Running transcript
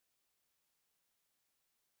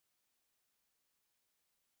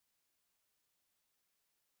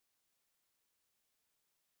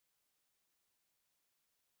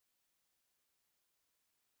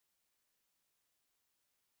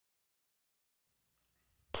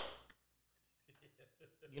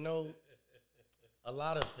You know, a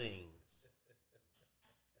lot of things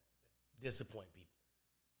disappoint people,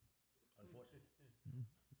 unfortunately.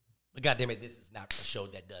 But goddamn it, this is not a show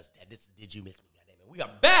that does that. This is Did You Miss Me? Goddamn it, we are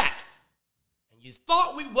back, and you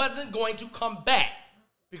thought we wasn't going to come back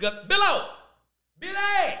because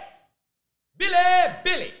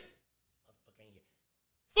Billy,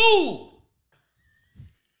 fool,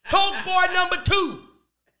 Coke boy number 2,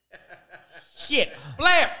 shit,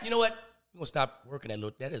 Blair. You know what? We're gonna stop working that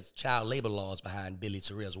little. That is child labor laws behind Billy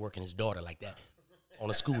Sorrells working his daughter like that on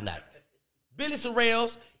a school night. Billy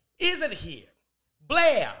Sorrells isn't here.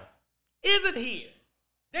 Blair isn't here.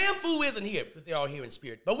 Damn fool isn't here, but they're all here in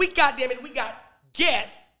spirit. But we got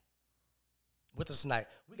guests with us tonight.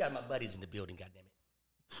 We got my buddies in the building, goddamn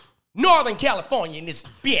it. Northern California in this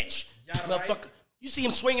bitch. Motherfucker. Right. You see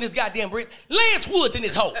him swinging his goddamn brick. Lance Woods in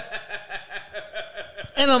his hole.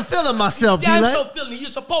 And I'm feeling myself, yeah, I'm so feeling it. You're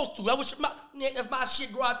supposed to. I wish if my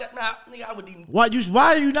shit grow out that now, nigga, I wouldn't even. Why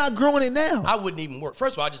are you not growing it now? I wouldn't even work.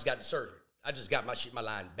 First of all, I just got the surgery. I just got my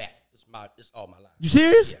line back. It's all my line. You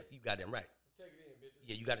serious? Yeah, you got them right. Take it in, bitch.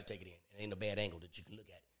 Yeah, you got to take it in. It ain't a bad angle that you can look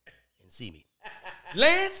at and see me.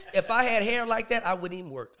 Lance, if I had hair like that, I wouldn't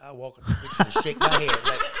even work. I'd walk up to the picture and shake my head.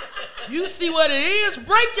 Like, you see what it is?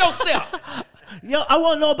 Break yourself. Yo, I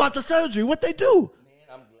want to know about the surgery. What they do? Man,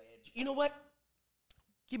 I'm glad. You know what?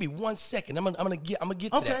 Give me 1 second. I'm gonna get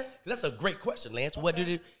to that. That's a great question, Lance. Okay. What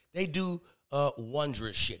do they do?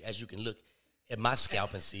 Wondrous shit, as you can look at my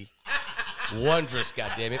scalp and see. Wondrous,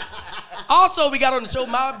 goddammit. Also, we got on the show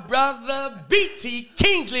my brother BT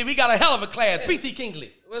Kingsley. We got a hell of a class. BT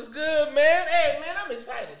Kingsley. What's good, man? Hey, man, I'm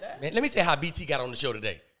excited. Man, let me tell you how BT got on the show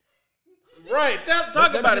today. Right.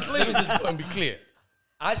 Talk about it, please. Let me just go and be clear.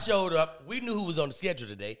 I showed up. We knew who was on the schedule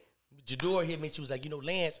today. Jador hit me. She was like, you know,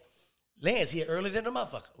 Lance here earlier than the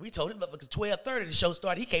motherfucker. We told him motherfucker 12:30 the show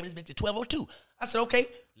started. He came to this bitch at 12:02. I said, okay,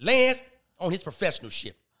 Lance on his professional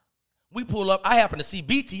shit. We pull up. I happen to see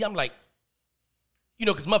BT. I'm like, you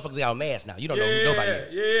know, because motherfuckers are out mask now. You don't know who nobody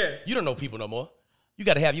is. Yeah. You don't know people no more. You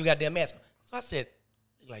got to have your goddamn mask. So I said,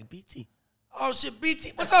 like, BT. Oh, shit,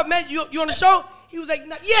 BT. What's up, man? You on the show? He was like,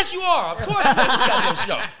 yes, you are. Of course you're on the goddamn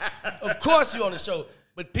show. Of course you're on the show.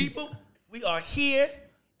 But people, we are here.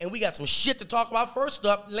 And we got some shit to talk about. First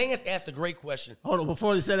up, Lance asked a great question. Hold on,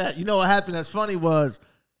 before you say that, you know what happened that's funny was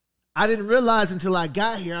I didn't realize until I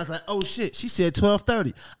got here. I was like, oh, shit, she said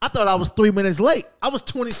 12:30. I thought I was 3 minutes late. I was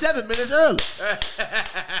 27 minutes early.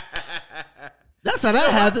 That's how that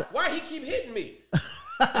happened. Why he keep hitting me?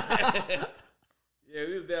 Yeah,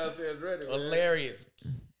 we was downstairs ready. Hilarious.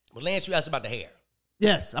 Well, Lance, you asked about the hair.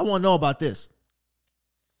 Yes, I want to know about this.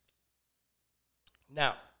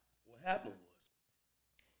 Now, what happened was,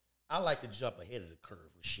 I like to jump ahead of the curve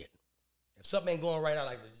with shit. If something ain't going right, I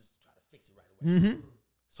like to just try to fix it right away. Mm-hmm.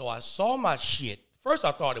 So I saw my shit. First,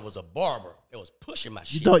 I thought it was a barber that was pushing my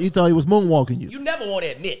shit. You thought he was moonwalking you. You never want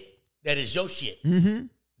to admit that it's your shit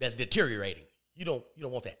that's deteriorating. You don't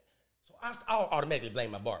want that. So I automatically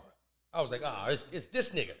blame my barber. I was like, it's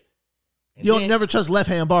this nigga. And you don't never trust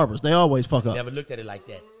left-hand barbers. They always fuck up. Never looked at it like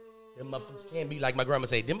that. Them motherfuckers can't be like my grandma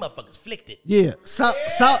say. Them motherfuckers flicked it. Yeah,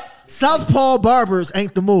 Southpaw barbers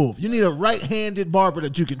ain't the move. You need a right-handed barber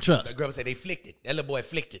that you can trust. My grandma say they flicked it. That little boy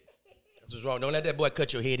flicked it. That's what's wrong. Don't let that boy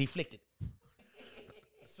cut your head. He flicked it.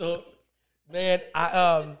 So, man,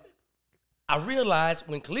 I realized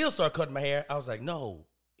when Khalil started cutting my hair, I was like, no,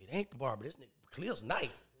 it ain't the barber. This nigga Khalil's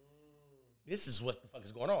nice. This is what the fuck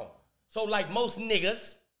is going on. So, like most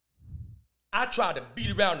niggas, I tried to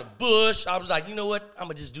beat around the bush. I was like, you know what? I'm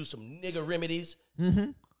going to just do some nigga remedies.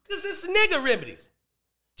 Because it's nigga remedies.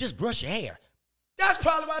 Just brush your hair. That's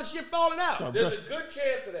probably why the shit falling out. There's a good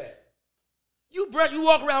chance of that. You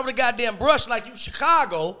walk around with a goddamn brush like you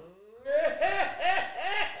Chicago.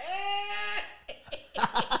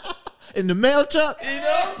 In the mail truck? You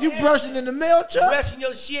know? You brushing in the mail truck? Brushing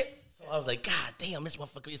your shit. So I was like, God damn, this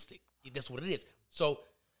motherfucker, that's what it is. So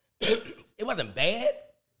it wasn't bad.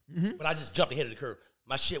 But I just jumped ahead of the curve.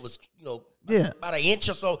 My shit was, about an inch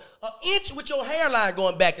or so. An inch with your hairline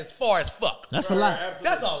going back as far as fuck. That's a lot. Absolutely.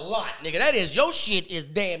 That's a lot, nigga. That is, your shit is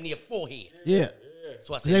damn near forehead. Yeah.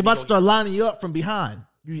 So I said, they about to start lining you up from behind.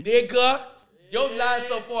 Nigga, your line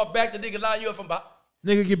so far back, the nigga line you up from behind.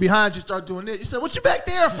 Nigga get behind you, start doing this. You said, what you back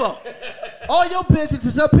there for? All your business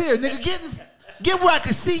is up here. Nigga, get where I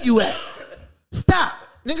can see you at. Stop.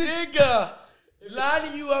 Nigga.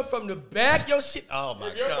 Lining you up from the back, your shit. Oh my God.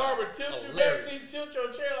 If your barber tilts you back, tilt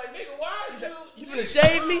your chair like, nigga, why is you finna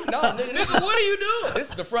shave me? No, nigga, what are you doing? This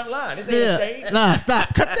is the front line. This ain't a shave. Nah,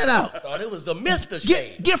 stop. Cut that out. I thought it was the Mr.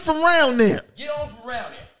 Shave. Get from around there. Get on from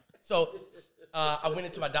around there. So I went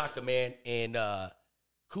into my doctor, man, and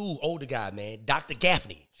Cool older guy, man. Dr.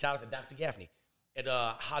 Gaffney. Shout out to Dr. Gaffney at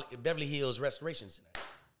Beverly Hills Restoration Center.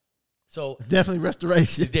 So definitely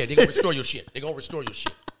restoration. They're gonna restore your shit. They're gonna restore your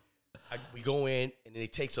shit. We go in and they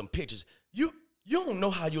take some pictures. You don't know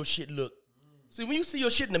how your shit look. See, when you see your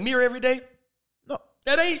shit in the mirror every day, no,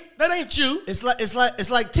 that ain't you. It's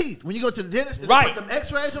like teeth. When you go to the dentist, they put them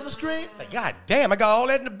X-rays on the screen. Like, God damn, I got all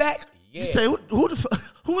that in the back. Yeah. You say,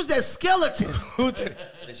 who is that skeleton? Who's that?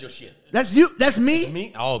 That's your shit. That's you. That's me. That's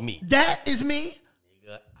me. All me. That is me.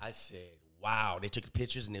 Nigga, I said, wow. They took the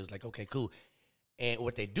pictures and it was like, okay, cool. And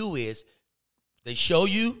what they do is they show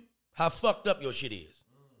you how fucked up your shit is.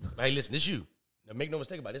 Hey, listen, this you. Now make no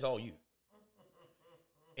mistake about it. It's all you.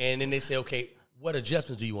 And then they say, okay, what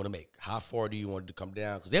adjustments do you want to make? How far do you want it to come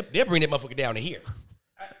down? Because they'll bring that motherfucker down to here.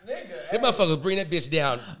 Nigga, that motherfucker bring that bitch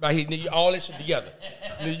down right here. Nigga, all this shit together.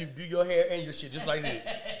 Nigga, you do your hair and your shit just like this.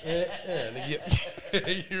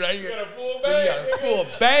 Nigga, you right here. You got a full bang. You got a full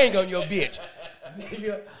bang on your bitch.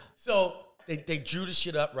 Nigga. So they drew the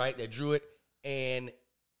shit up, right? They drew it, and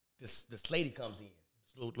this lady comes in.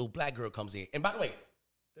 This little black girl comes in. And by the way,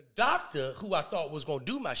 the doctor who I thought was gonna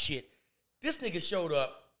do my shit, this nigga showed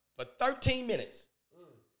up for 13 minutes.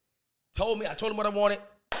 I told him what I wanted.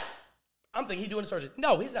 I'm thinking he's doing the surgery.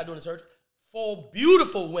 No, he's not doing the surgery. 4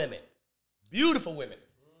 beautiful women. Beautiful women.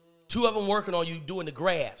 2 of them working on you doing the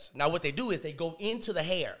grafts. Now what they do is they go into the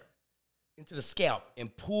hair, into the scalp,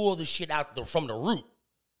 and pull the shit out from the root.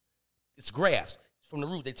 It's grafts. It's from the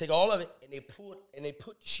root. They take all of it and they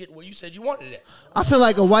put the shit where you said you wanted it. I feel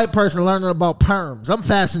like a white person learning about perms. I'm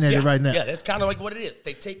fascinated right now. Yeah, that's kind of like what it is.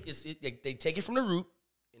 They take it from the root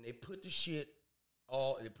and they put the shit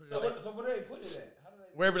all. They put it So where do they put it at?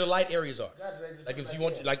 Wherever the light areas are. Like if you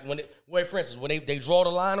want to, like for instance, when they draw the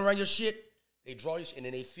line around your shit, they draw your shit and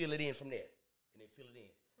then they fill it in from there. And they fill it in.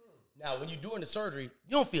 Now, when you're doing the surgery,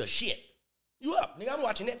 you don't feel shit. You up. Nigga, I'm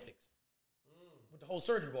watching Netflix. With the whole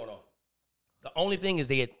surgery going on. The only thing is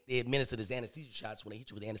they administer these anesthesia shots. When they hit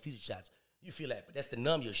you with the anesthesia shots, you feel that. But that's to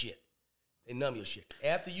numb your shit. They numb your shit.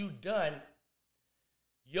 After you done,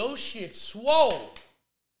 your shit swole.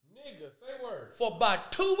 Nigga, say word. For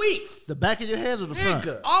about 2 weeks. The back of your head or the front?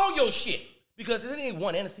 All your shit. Because there ain't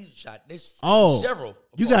one anesthesia shot. There's several.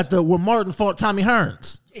 You got the where Martin fought Tommy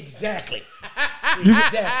Hearns. Exactly.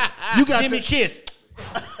 Exactly. You got Give me kiss.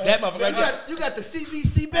 That motherfucker right there. You got the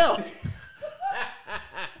CVC belt.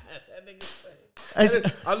 That nigga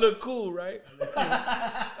say. I look cool, right?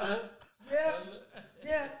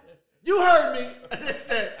 Yeah. You heard me. They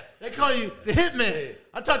said they call you the hitman.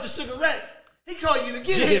 I talked to Sugar Ray. He called you the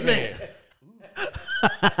get hitman.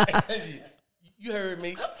 You heard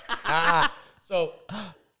me. So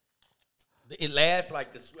it lasts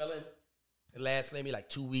like the swelling. It lasts maybe like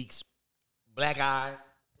 2 weeks. Black eyes.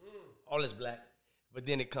 All is black. But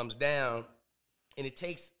then it comes down, and it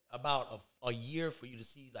takes about a year for you to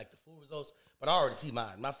see like the full results. But I already see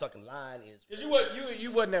mine. My fucking line is. Because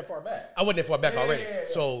you wasn't that far back. I wasn't that far back already. Yeah.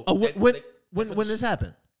 So when this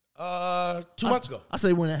happened? 2 months ago. I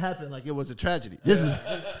say when it happened, like it was a tragedy. This is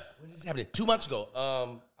when this happened 2 months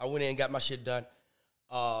ago. I went in and got my shit done.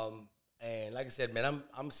 And like I said, man,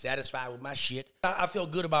 I'm satisfied with my shit. I feel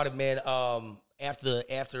good about it, man.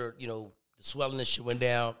 After you know the swelling and shit went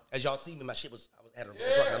was had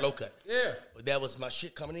a low cut. Yeah. But that was my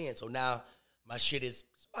shit coming in. So now my shit is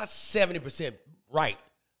about 70% right,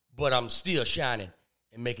 but I'm still shining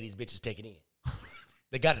and making these bitches take it in.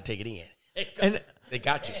 They got to take it in. They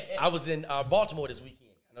got to. I was in Baltimore this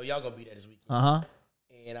weekend. I know y'all gonna be there this weekend.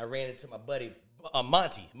 And I ran into my buddy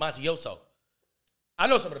Monty Yoso. I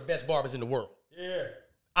know some of the best barbers in the world. Yeah.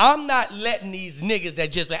 I'm not letting these niggas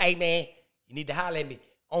that just like, hey man, you need to holler at me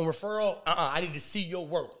on referral. I need to see your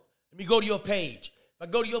work. Let me go to your page. If I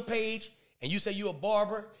go to your page and you say you a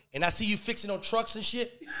barber and I see you fixing on trucks and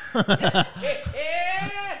shit,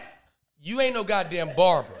 you ain't no goddamn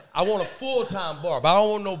barber. I want a full-time barber. I don't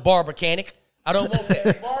want no barber mechanic. I don't want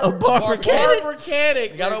that. A barber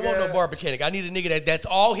mechanic? I don't want no barber mechanic. I need a nigga that's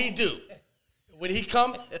all he do. When he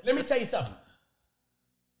come, let me tell you something.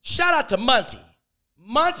 Shout out to Monty.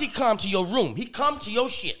 Monty come to your room. He come to your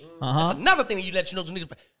shit. That's another thing that you let you know some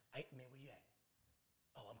niggas. Hey, man, where you at?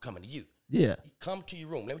 Oh, I'm coming to you. Yeah. He come to your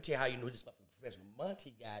room. Let me tell you how you know this motherfucker professional.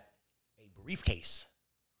 Monty got a briefcase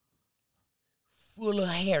full of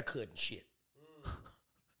haircut and shit.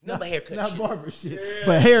 Not haircut not shit. Barber shit. Yeah.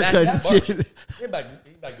 But haircut and shit. He might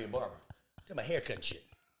be a barber. I'm talking about haircut and shit.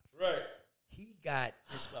 Right. He got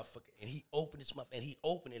this motherfucker, and he opened this motherfucker, and he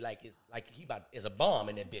opened it like he about is a bomb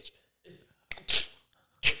in that bitch.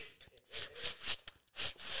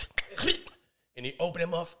 And he opened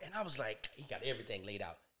him up, and I was like, he got everything laid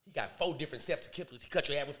out. He got 4 different sets of clippers. He cut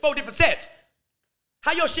your hair with 4 different sets.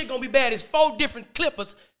 How your shit gonna be bad? It's 4 different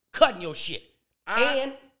clippers cutting your shit.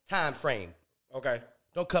 And time frame. Okay.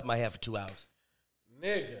 Don't cut my hair for 2 hours.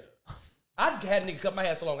 Nigga. I had a nigga cut my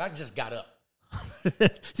hair so long, I just got up.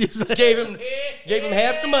 Just Gave him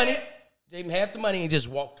half the money. Gave him half the money and just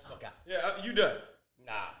walked the fuck out. Yeah, you done.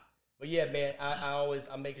 Nah. But yeah, man,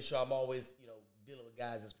 I'm making sure I'm always, dealing with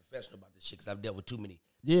guys that's professional about this shit because I've dealt with too many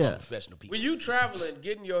professional people. When you traveling,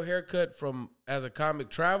 getting your hair cut as a comic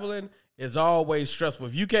traveling is always stressful.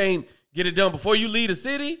 If you can't get it done before you leave the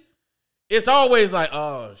city, it's always like,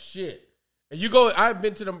 oh shit. And you go, you've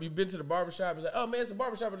been to the barbershop, it's like, oh man, it's a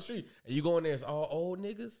barbershop on the street. And you go in there, it's all old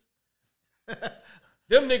niggas.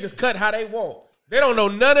 Them niggas cut how they want. They don't know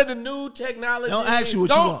none of the new technology. Don't ask you what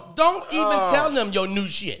you want. Don't even tell them your new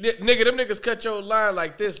shit. Nigga, them niggas cut your line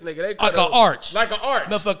like this, nigga. They cut like an arch. Like an arch.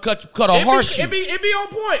 Motherfucker cut a horseshoe. It be on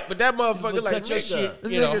point, but that motherfucker like, cut your shit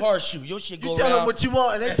in a horseshoe. Your shit go You around. tell them what you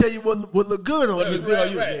want, and they tell you what look good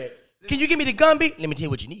on you. Right. Can you give me the Gumby? Let me tell you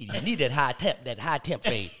what you need. You need that high temp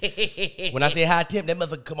fade. When I say high temp, that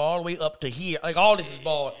motherfucker come all the way up to here. Like all this is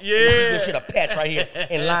bald. Yeah. This shit a patch right here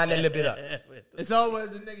and line that little bit up. It's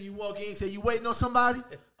always a nigga you walk in and say, you waiting on somebody?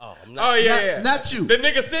 Oh, I'm not. Not you. The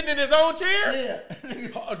nigga sitting in his own chair? Yeah.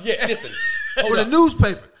 Oh, yeah, listen. With a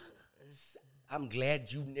newspaper. I'm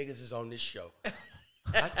glad you niggas is on this show.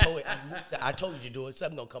 I told you to do it.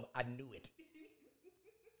 Something gonna come. I knew it.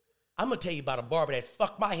 I'm gonna tell you about a barber that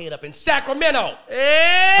fucked my head up in Sacramento.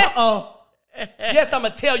 Uh-oh. Yes, I'm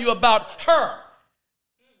gonna tell you about her.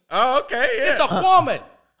 Oh, okay. Yeah. It's a woman.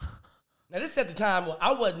 Now this at the time when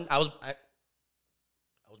I was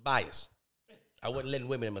biased. I wasn't letting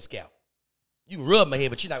women in my scalp. You can rub my hair,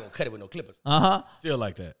 but you're not gonna cut it with no clippers. Still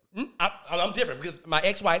like that. I'm different because my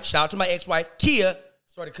ex-wife, shout out to my ex-wife, Kia,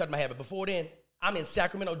 started cutting my hair. But before then, I'm in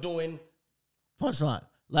Sacramento doing Punchline.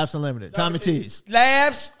 Laughs Unlimited. Tommy T's.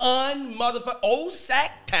 Laughs on motherfucker Old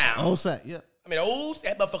Sac Town. Old Sac, yeah. I mean,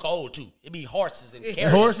 that motherfucker old too. It be horses and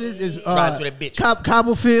carriages. Horses is riding through that bitch.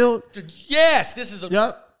 Cobblefield. Yes, this is a.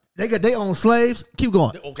 Yep. They got their own slaves. Keep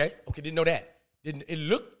going. Okay, didn't know that. Didn't it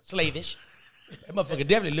look slavish? That motherfucker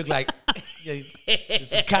definitely looked like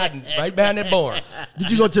it's a cotton right behind that barn. Did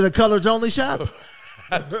you go to the colors only shop?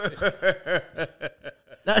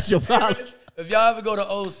 That's your problem. If y'all ever go to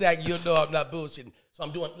Old Sac, you'll know I'm not bullshitting. So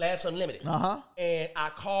I'm doing Laughs Unlimited. And I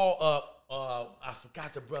call up, I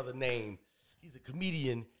forgot the brother name. He's a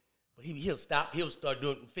comedian, but he'll stop. He'll start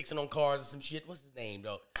fixing on cars and some shit. What's his name,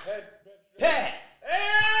 though? Pat. Pat.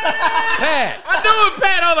 I knew it,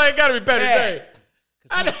 Pat. I was like, it gotta be Pat.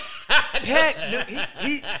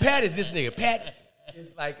 Pat is this nigga. Pat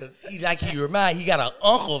is he got an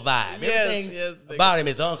uncle vibe. Everything about him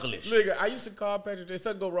is uncle-ish. Nigga, I used to call Patrick J.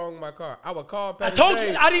 Something go wrong with my car. I would call Patrick I told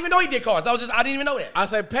J. you, I didn't even know he did cars. I didn't even know that. I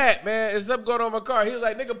said, Pat, man, there's something going on with my car. He was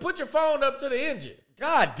like, nigga, put your phone up to the engine.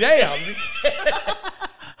 God damn.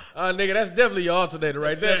 Nigga, that's definitely your alternator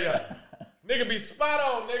right there. Nigga be spot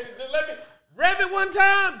on, nigga. Just let me rev it one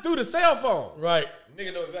time through the cell phone. Right.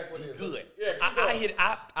 Nigga know exactly what it is. Good. Yeah,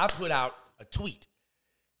 I put out a tweet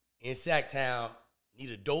in Sacktown, need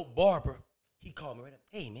a dope barber. He called me right up.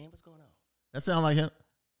 Hey, man, what's going on? That sound like him.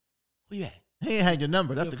 Where you at? He ain't had your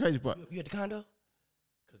number. That's the crazy part. You at the condo?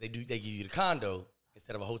 Because they give you the condo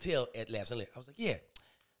instead of a hotel at Laughs Unlimited. I was like, yeah.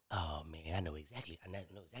 Oh, man, I know exactly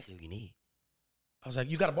what you need. I was like,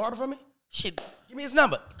 you got a barber for me? Shit, give me his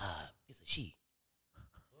number. It's a she.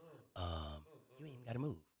 You ain't even got to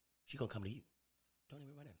move. She gonna come to you. Don't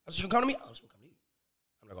even run in. Oh, she gonna come to me? Oh, she gonna come to you.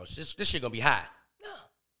 I'm like, oh, this shit gonna be high. No,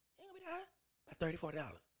 ain't gonna be high. About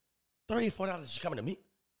 $30, $40. $40, she coming to me.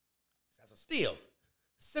 That's a steal.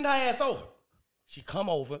 Send her ass over. She come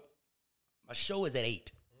over. My show is at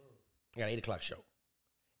 8. I got an 8 o'clock show.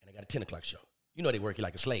 And I got a 10 o'clock show. You know they work you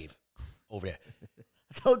like a slave over there.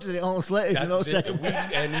 I told you they own slaves. And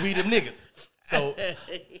we them niggas. So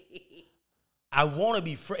I want to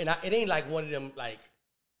be free. And it ain't like one of them, like,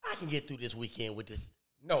 I can get through this weekend with this.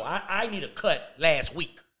 No, I need a cut last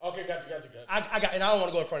week. Okay, got you. And I don't want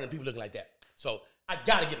to go in front of people looking like that. So I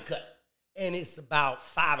got to get a cut. And it's about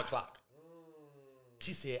 5 o'clock.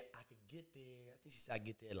 She said, I could get there. I think she said I could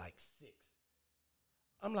get there like 6.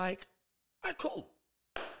 I'm like, all right, cool.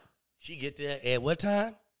 She get there at what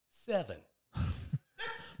time? 7.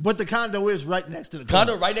 But the condo is right next to the club.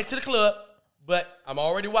 Condo right next to the club, but I'm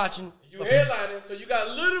already watching. You headlining, so you got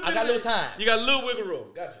a little bit. I got a little time. You got a little wiggle room.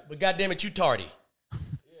 Gotcha. But goddamn it, you tardy.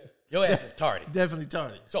 Your ass is tardy. Definitely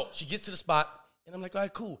tardy. So she gets to the spot, and I'm like, all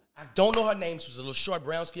right, cool. I don't know her name. She was a little short,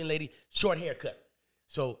 brown-skinned lady, short haircut.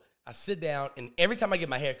 So I sit down, and every time I get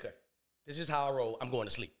my haircut, this is how I roll. I'm going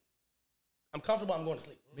to sleep. I'm comfortable. I'm going to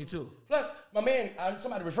sleep. Me too. Plus, my man,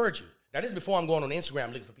 somebody referred you. Now, this is before I'm going on Instagram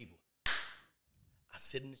looking for people. I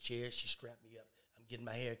sit in the chair. She strapped me up. I'm getting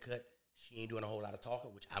my hair cut. She ain't doing a whole lot of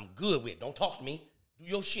talking, which I'm good with. Don't talk to me. Do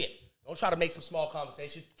your shit. Don't try to make some small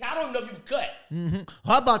conversation. I don't even know if you can cut. Mm-hmm.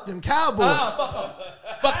 How about them Cowboys? Fuck them.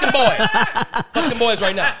 Fuck them boys. Fuck them boys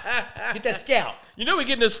right now. Get that scalp. You know we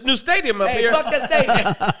getting this new stadium up here. Fuck that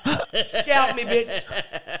stadium. Scalp me, bitch.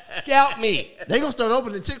 Scalp me. They gonna start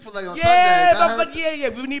opening Chick-fil-A on Sundays. Yeah.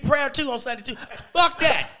 We need prayer too on Sunday too. Fuck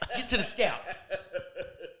that. Get to the scalp.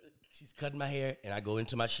 She's cutting my hair, and I go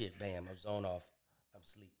into my shit. Bam, I'm zone off. I'm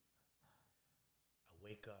asleep. I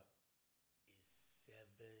wake up. It's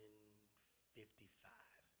 7:55.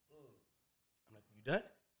 I'm like, you done?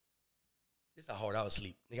 This is how hard I was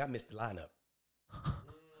asleep. Nigga, I missed the lineup.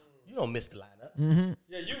 You don't miss the lineup. Mm-hmm.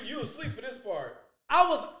 Yeah, you asleep for this part. I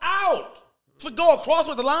was out. For go across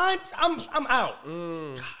with the line, I'm out.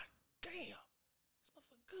 God damn. This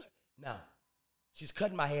motherfucker good. Now, she's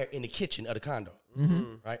cutting my hair in the kitchen of the condo.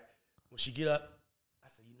 Mm-hmm. Right? When she get up, I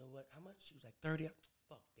said, you know what? How much? She was like 30.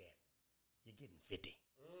 Fuck that. You're getting 50.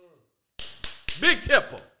 Big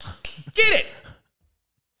tipple. Get it.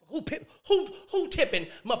 Who tipping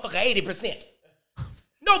motherfucker 80%?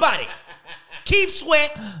 Nobody. Keith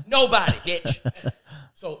Sweat, nobody, bitch.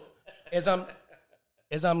 So as I'm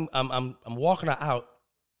walking her out,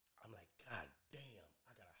 I'm like, God damn,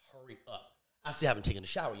 I gotta hurry up. I still haven't taken a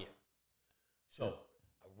shower yet. So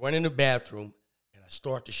I run in the bathroom and I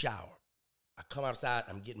start the shower. I come outside,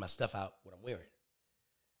 I'm getting my stuff out, what I'm wearing.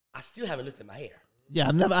 I still haven't looked at my hair. Yeah,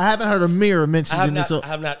 I haven't heard a mirror mentioned in this. I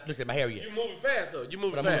have not looked at my hair yet. You moving fast though. I'm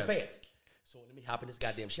moving fast. So let me hop in this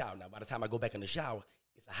goddamn shower. Now, by the time I go back in the shower,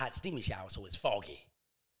 it's a hot, steamy shower, so it's foggy.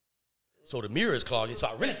 So the mirror is clogged, so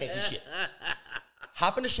I really can't see shit.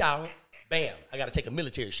 Hop in the shower, bam. I got to take a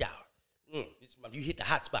military shower. You hit the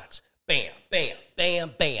hot spots. Bam, bam,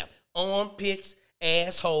 bam, bam. Armpits,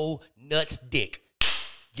 asshole, nuts, dick.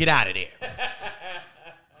 Get out of there.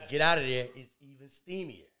 Get out of there. It's even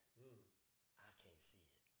steamier. I can't see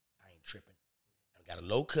it. I ain't tripping. I got a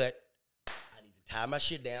low cut. I need to tie my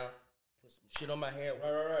shit down. Put some shit on my hair.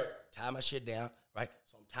 Right. Tie my shit down, right?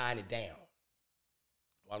 So I'm tying it down.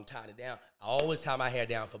 While I'm tying it down, I always tie my hair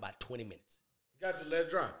down for about 20 minutes. You got to let it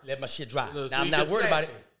dry. Let my shit dry. So now, I'm not worried about it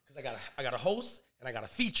because I got a host and I got a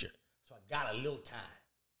feature. So I got a little time.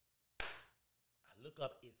 I look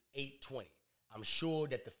up, it's 8:20. I'm sure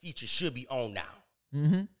that the feature should be on now.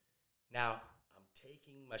 Mm-hmm. Now, I'm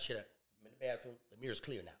taking my shit up. I'm in the bathroom. The mirror's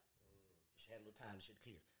clear now. She had a little time. The shit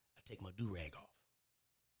clear. I take my do-rag off.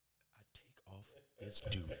 This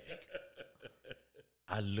do-rag.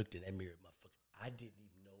 I looked in that mirror, motherfucker. I didn't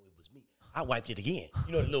even know it was me. I wiped it again.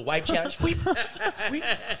 You know the little wipe challenge? Weep.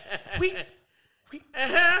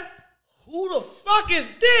 Who the fuck is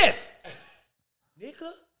this?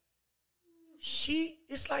 Nigga,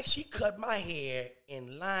 it's like she cut my hair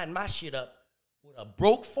and lined my shit up with a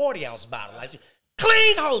broke 40-ounce bottle. Like,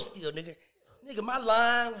 clean hoe still, nigga. Nigga, my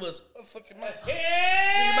line was motherfucking my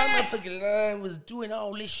head. My motherfucking line was doing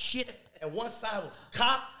all this shit. And one side was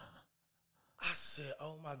cocked. I said,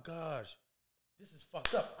 oh my gosh, this is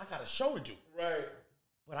fucked up. I got a show to do. Right.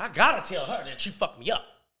 But I gotta tell her that she fucked me up.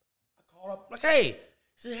 I called up, like, hey.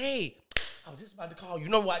 She said, hey, I was just about to call you.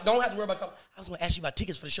 You know what? Don't have to worry about coming. I was gonna ask you about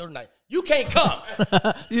tickets for the show tonight. You can't come.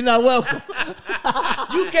 You're not welcome.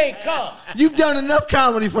 You can't come. You've done enough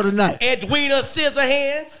comedy for the night. Edwina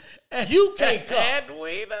Scissorhands. You can't come.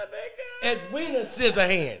 Edwina, nigga. Edwina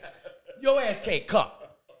Scissorhands. Your ass can't come.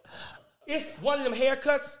 It's one of them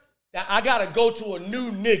haircuts that I gotta go to a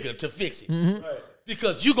new nigga to fix it. Mm-hmm. Right.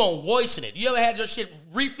 Because you gonna voicing it. You ever had your shit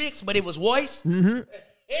refixed, but it was voice? Mm-hmm.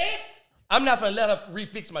 I'm not gonna let her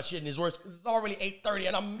refix my shit in his words because it's already 8:30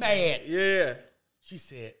 and I'm mad. Yeah. She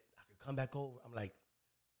said, I can come back over. I'm like,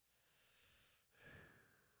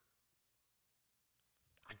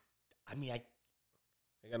 I mean, I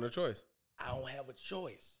Ain't got no choice. I don't have a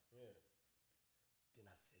choice. Yeah. Then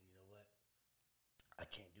I said, you know what? I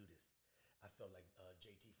can't do this. I felt like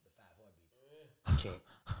JT from the 5 Heartbeats.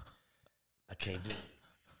 I can't do it.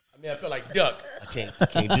 I mean, I feel like Duck. I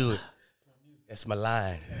can't do it. That's my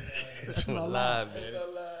line. That's my line, man.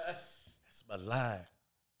 That's my line.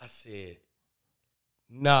 I said,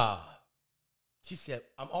 nah. She said,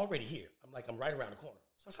 I'm already here. I'm like, I'm right around the corner.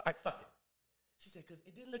 So I said, all right, fuck it. She said, because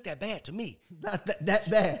it didn't look that bad to me. Not that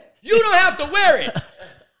bad. You don't have to wear it.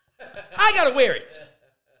 I got to wear it.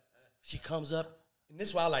 She comes up, and this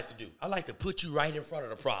is what I like to do. I like to put you right in front of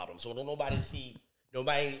the problem so don't nobody see,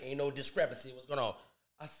 ain't no discrepancy. What's going on?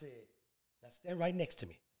 I said, now stand right next to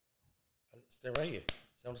me. Stand right here.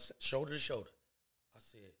 Stand shoulder to shoulder. I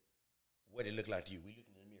said, what did it look like to you? We looked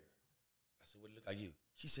in the mirror. I said, what did it look like to you?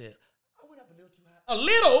 She said, I went up a little too high. A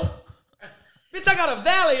little? Bitch, I got a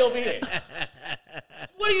valley over here.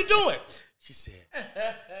 What are you doing? She said,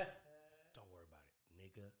 don't worry about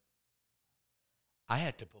it, nigga. I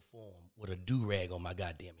had to perform with a do-rag on my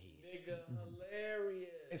goddamn head. Nigga, hilarious.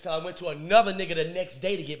 And so I went to another nigga the next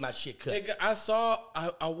day to get my shit cut. Nigga,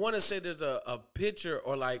 I want to say there's a picture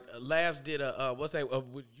or like Labs did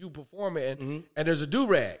with you performing and there's a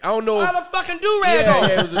do-rag. I don't know. Why the fucking do-rag on?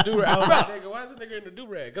 Yeah, it was a do-rag. I was like, nigga, why is the nigga in the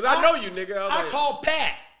do-rag? Because I know you, nigga. I called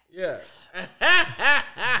Pat. Yeah.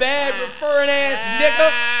 Bad referring ass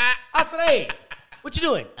nigga. I said, hey, what you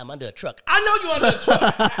doing? I'm under a truck. I know you under a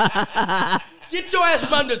truck. Get your ass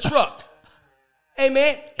from under the truck. Hey,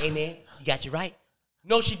 man, she got you right.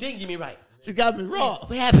 No, she didn't get me right. She got me wrong.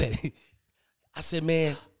 What happened? I said,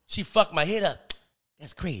 man, she fucked my head up.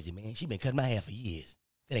 That's crazy, man. She been cutting my hair for years.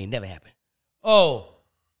 That ain't never happened. Oh,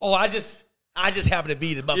 I just happened to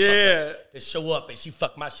be the motherfucker to show up and she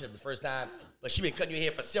fucked my shit up the first time. But she been cutting your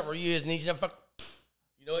hair for several years and then she never fucked.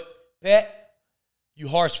 You know what? Pat, you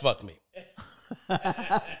harsh fucked me.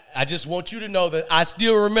 I just want you to know that I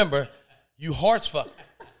still remember you harsh fucked.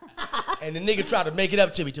 And the nigga tried to make it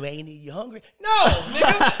up to me. Hey, you hungry? No,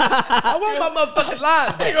 nigga. I want my motherfucking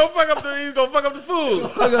line back. He gonna fuck up the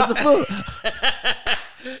food. Fuck up the food.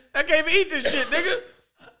 I can't even eat this shit, nigga.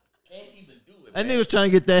 Can't even do it. That nigga was trying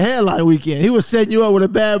to get that hairline weekend. He was setting you up with a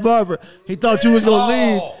bad barber. He thought you was gonna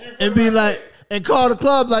leave and be like, and call the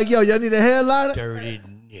club like, yo, y'all need a hairliner? Dirty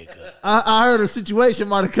nigga. I heard a situation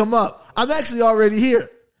might have come up. I'm actually already here.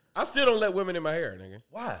 I still don't let women in my hair, nigga.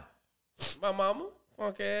 Why? My mama,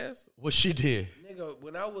 funk ass. What she did? Nigga,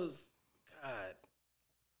 when I was, 7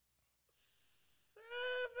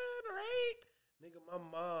 or 8, nigga, my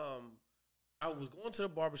mom, I was going to the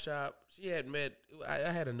barbershop. She had met,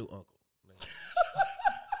 I had a new uncle.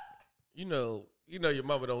 You know your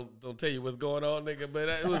mama don't tell you what's going on, nigga, but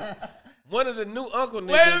it was one of the new uncle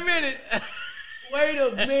niggas. Wait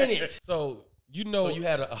a minute. So, So you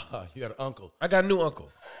had an uncle. I got a new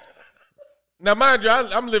uncle. Now, mind you,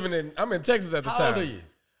 I'm in Texas at the time. How old are you?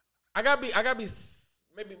 I gotta be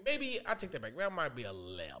maybe I take that back. Maybe I might be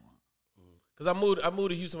 11. Cause I moved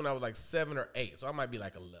to Houston when I was like 7 or 8, so I might be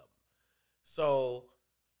like 11. So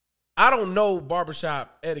I don't know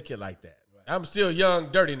barbershop etiquette like that. I'm still a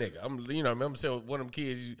young, dirty nigga. I'm still one of them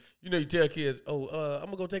kids. You tell kids, I'm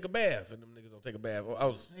gonna go take a bath, and them niggas don't take a bath.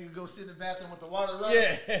 Nigga go sit in the bathroom with the water running.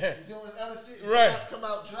 Yeah. Doing other shit. Right. Come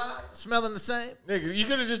out dry, smelling the same. Nigga, you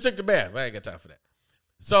could have just took the bath. I ain't got time for that.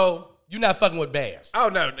 So You not fucking with baths. oh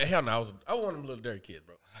no, hell no. I was one of them little dirty kids,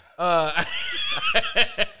 bro.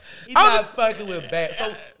 He not fucking with baths.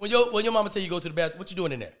 So when your mama tell you go to the bathroom, what you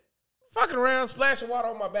doing in there? Fucking around, splashing water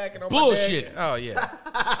on my back and on Bullshit. my neck. Oh,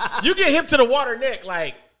 yeah. You get hip to the water neck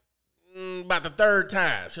like about the 3rd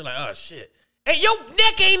time. She's like, oh, shit. And your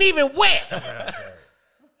neck ain't even wet.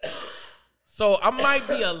 So I might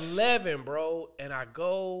be 11, bro, and I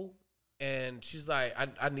go, and she's like,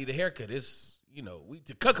 I need a haircut. It's, we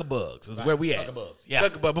the cuckabugs is where we at. Cuckabugs, yeah.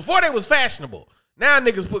 Cuckabugs. Before they was fashionable. Now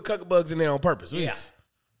niggas put cuckabugs in there on purpose. Yeah.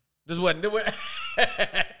 This wasn't.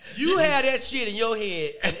 You had that shit in your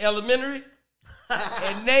head in elementary,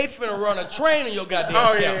 and they finna run a train in your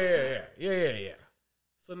goddamn scalp. Yeah.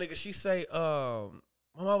 So nigga, she say,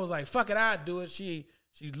 my mom was like, fuck it, I'd do it. She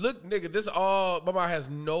looked, nigga, my mom has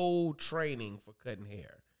no training for cutting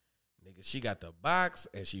hair. Nigga, she got the box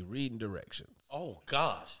and she reading directions. Oh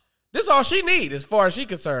gosh. This is all she need as far as she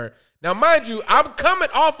concerned. Now, mind you, I'm coming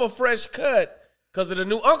off a fresh cut because of the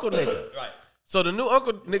new uncle nigga. Right. So the new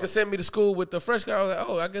uncle nigga sent me to school with the fresh cut. I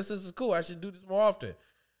was like, I guess this is cool. I should do this more often.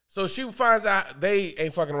 So she finds out they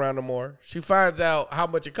ain't fucking around no more. She finds out how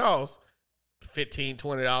much it costs. $15,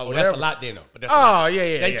 $20. Oh, that's a lot then, though. But that's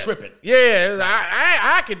yeah. They tripping. Yeah,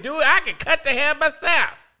 I can do it. I can cut the hair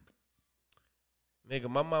myself. Nigga,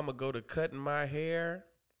 my mama go to cutting my hair.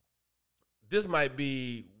 This might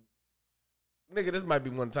be one of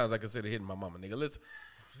the times I consider hitting my mama, nigga. Listen,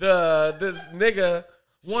 this nigga.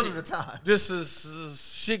 One at a time.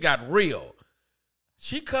 She got real.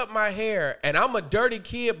 She cut my hair, and I'm a dirty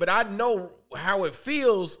kid, but I know how it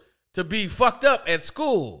feels to be fucked up at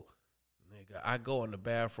school. Nigga, I go in the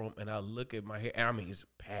bathroom, and I look at my hair, and I mean, it's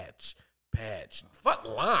patch. Fuck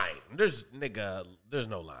line. There's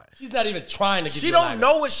no line. She's not even trying to get She you don't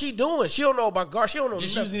know what she doing. She don't know about guards. She don't know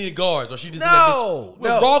Just nothing. using the guards, or she just No.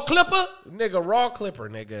 raw clipper? Nigga, raw clipper,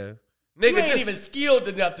 nigga. You ain't even skilled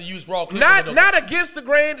enough to use raw clipper. Not against the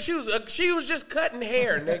grain. She was just cutting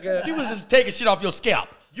hair, nigga. She was just taking shit off your scalp.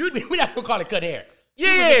 We not gonna call it cut hair.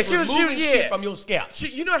 She was removing shit from your scalp.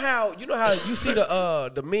 You know how you see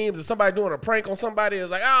the memes of somebody doing a prank on somebody. It's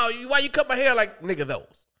like, why you cut my hair? Like, nigga,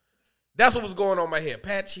 those. That's what was going on in my hair.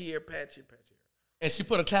 Patch here, patch here. And she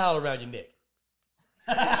put a towel around your neck.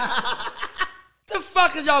 The fuck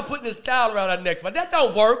fuck is y'all putting this towel around her neck for? That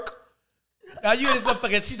don't work. Now you this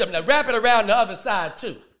motherfucker, she's now wrap it around the other side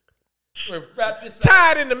too. Wrap this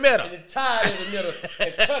Tied in the middle. and then tie it in the middle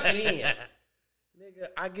and tuck it in.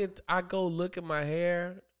 Nigga, I go look at my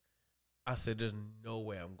hair. I said, there's no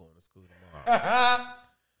way I'm going to school tomorrow.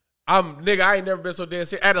 I ain't never been so dead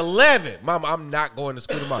serious. At 11, Mama, I'm not going to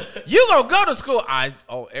school tomorrow. You gonna go to school?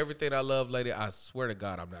 Everything I love, lady, I swear to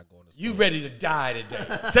God, I'm not going to school. You ready to die today?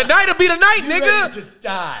 Tonight'll be the night, You nigga. ready to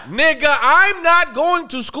die. Nigga, I'm not going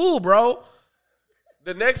to school, bro.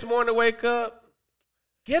 The next morning, wake up.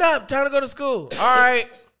 Get up, time to go to school. All right.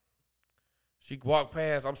 She walked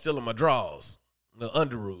past. I'm still in my drawers. The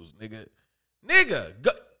underoos, nigga. Nigga,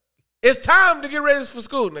 go, it's time to get ready for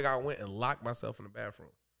school. Nigga, I went and locked myself in the bathroom.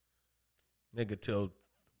 Nigga, till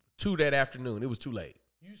 2 that afternoon. It was too late.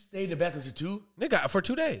 You stayed in the bathroom for 2? Nigga, for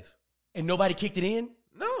 2 days. And nobody kicked it in?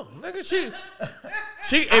 No, nigga,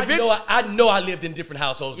 she I know I lived in different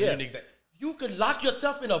households Yeah. than you niggas. You could lock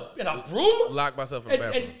yourself in a room? Lock myself in the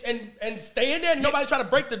bathroom. And stay in there and nobody try to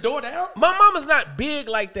break the door down? My mama's not big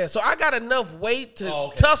like that, so I got enough weight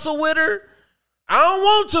to tussle with her. I don't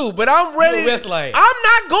want to, but I'm ready. You a wrestler. I'm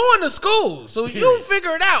not going to school, so you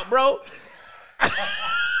figure it out, bro.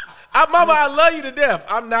 Mama, I love you to death.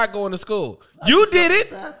 I'm not going to school. You did it.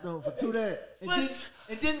 Bathroom for 2 days.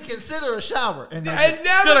 And didn't consider a shower. And I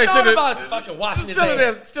never thought about fucking washing his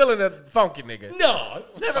hands. Still in that funky nigga. No.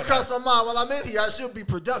 never crossed my mind. While I'm in here, I should be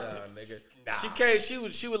productive. Nah. She came.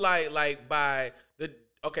 She was like by the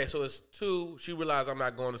so it's 2. She realized I'm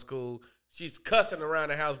not going to school. She's cussing around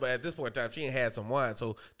the house, but at this point in time, she ain't had some wine.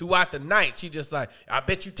 So throughout the night, she just like, I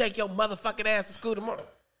bet you take your motherfucking ass to school tomorrow.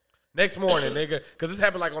 Next morning, nigga, because this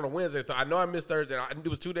happened like on a Wednesday. So I know I missed Thursday. It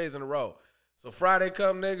was 2 days in a row. So Friday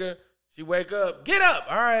come, nigga. She wake up, get up.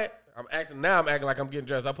 All right. I'm acting like I'm getting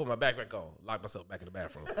dressed. I put my backpack on, lock myself back in the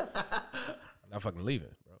bathroom. I'm not fucking leaving,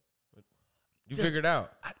 bro. You figured it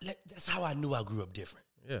out. That's how I knew I grew up different.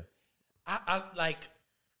 Yeah.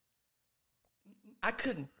 I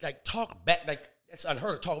couldn't like talk back, like that's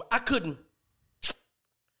unheard of talk. I couldn't.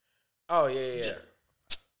 Oh yeah.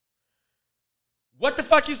 What the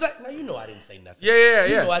fuck you say? No, you know I didn't say nothing. Yeah.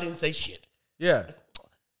 You know I didn't say shit. Yeah.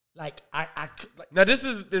 Like I could. Like, now is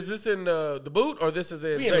this in the boot or this is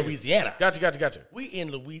in? We in Louisiana. Gotcha. We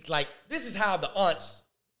in Louisiana. Like this is how the aunts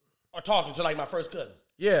are talking to like my first cousins.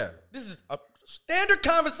 Yeah. This is a standard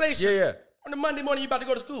conversation. Yeah. On the Monday morning you about to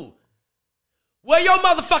go to school. Where your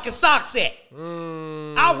motherfucking socks at?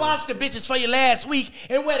 I washed the bitches for you last week,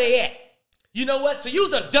 and where they at? You know what? So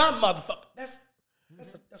you's a dumb motherfucker. That's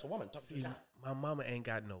a woman talking to you. My mama ain't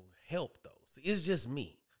got no help though. See, it's just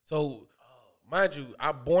me. So, mind you,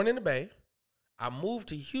 I'm born in the Bay. I moved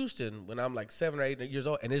to Houston when I'm like 7 or 8 years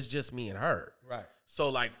old, and it's just me and her. Right. So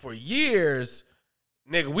like for years,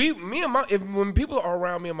 nigga, when people are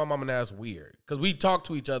around me and my mama now, it's weird. Because we talk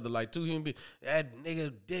to each other like two human beings. That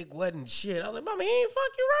nigga dick wasn't shit. I was like, mama, he ain't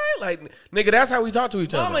fuck you right. Like, nigga, that's how we talk to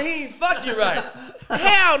each other. Mama, he ain't fuck you right.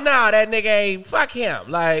 Hell no, that nigga ain't fuck him.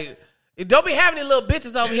 Like, don't be having any little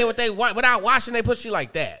bitches over here without washing they pussy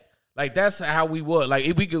like that. Like, that's how we would. Like,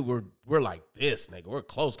 if we're like this, nigga. We're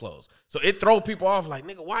close. So it throw people off like,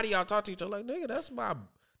 nigga, why do y'all talk to each other? Like, nigga, that's my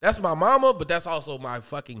mama, but that's also my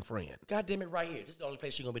fucking friend. God damn it, right here. This is the only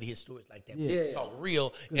place you're going to be to hear stories like that. Yeah. Talk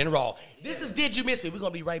real and raw. This is Did You Miss Me? We're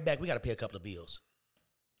going to be right back. We got to pay a couple of bills.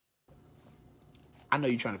 I know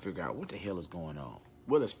you're trying to figure out what the hell is going on.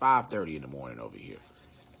 Well, it's 5:30 in the morning over here,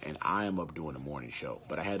 and I am up doing the morning show.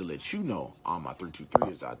 But I had to let you know, all my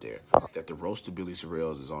 323s out there, that the Roast of Billy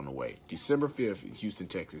Sorrells is on the way. December 5th in Houston,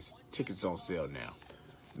 Texas. Tickets on sale now.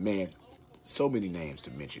 Man, so many names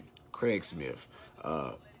to mention. Craig Smith,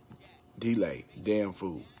 D-Lay, Damn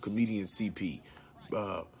Fool, comedian CP,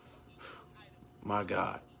 my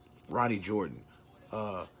God, Ronnie Jordan,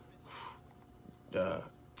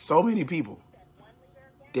 so many people.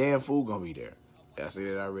 Damn Fool gonna be there. Did I say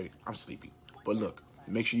that already? I'm sleepy. But look,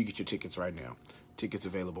 make sure you get your tickets right now. Tickets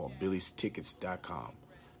available on billystickets.com.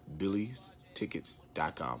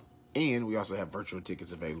 billystickets.com. And we also have virtual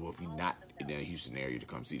tickets available if you're not in the Houston area to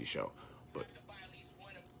come see the show. But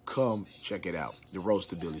come check it out. The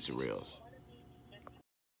Roast of Billy Sorrells.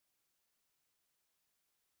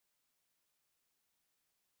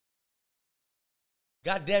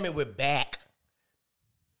 God damn it, we're back.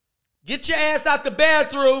 Get your ass out the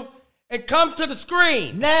bathroom and come to the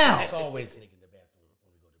screen. Now. It's always nigga in the bathroom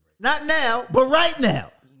when we go to break. Not now, but right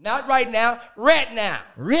now. Not right now, right now.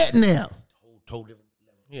 Right now. Total different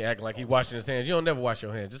level. He acting like he washing his hands. You don't never wash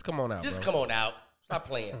your hands. Just come on out, Just bro. come on out. Stop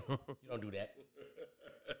playing. You don't do that.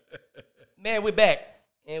 Man, we're back.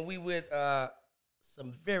 And we with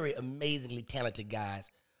some very amazingly talented guys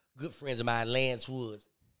good friends of mine, Lance Woods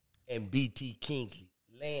and BT Kingsley.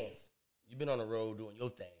 Lance, you've been on the road doing your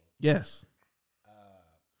thing. Yes. I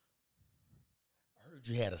heard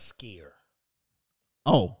you had a scare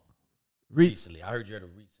Oh. recently. I heard you had a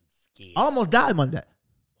recent scare. I almost died Monday.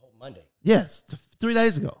 Oh, Monday. Yes. 3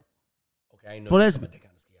 days ago. Okay, I didn't know 4 you days about ago. that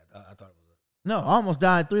kind of scare. I thought it was No, I almost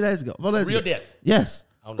died 3 days ago. 4 days real ago. death. Yes.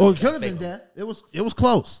 I don't know Or if it could that's have been fatal. death. It was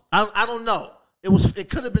close. I don't know. It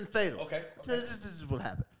could have been fatal. Okay. So this is what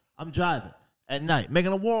happened. I'm driving at night,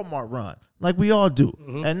 making a Walmart run, like we all do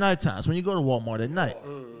at night times when you go to Walmart at night.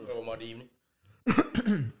 Walmart evening.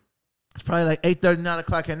 It's probably like 8:30, 9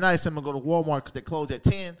 o'clock at night. So I'm going to go to Walmart because they close at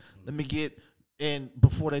 10. Let me get in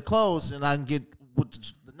before they close, and I can get with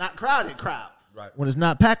the not crowded crowd. Right. When it's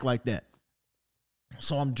not packed like that.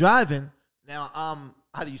 So I'm driving. Now,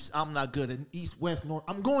 I'm not good at east, west, north.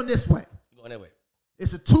 I'm going this way. You going that way?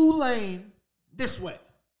 It's a 2-lane this way.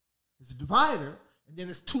 It's a divider, and then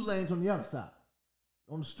it's 2 lanes on the other side,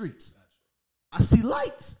 on the streets. I see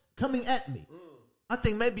lights coming at me. I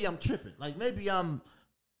think maybe I'm tripping. Like maybe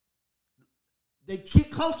they get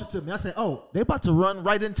closer to me. I say, oh, they're about to run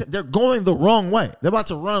right into, they're going the wrong way. They're about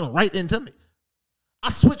to run right into me. I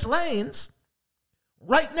switch lanes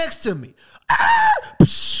right next to me.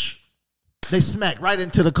 They smack right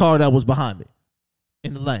into the car that was behind me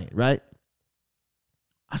in the lane, right?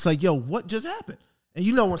 I was like, yo, what just happened? And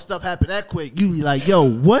you know when stuff happened that quick, you be like, yo,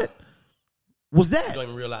 what was You that? don't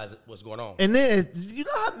even realize what's going on. And then, you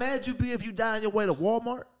know how mad you'd be if you die on your way to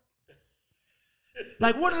Walmart?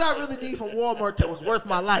 Like, what did I really need from Walmart that was worth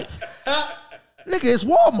my life? Nigga, it's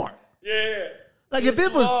Walmart. Yeah. Like, if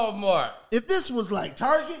it was, Walmart. if this was like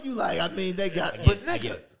Target, you like, I mean, they got, get but it, I nigga,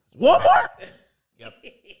 get it. Walmart? Yep.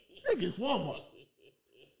 Nigga, it's Walmart.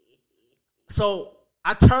 So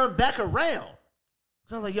I turned back around.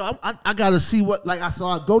 So I'm like, yo, I got to see what, like, so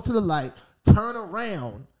I go to the light, turn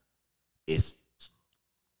around. It's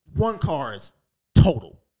one car is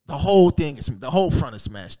total. The whole thing is, the whole front is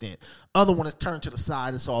smashed in. Other one is turned to the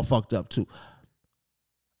side. It's all fucked up too.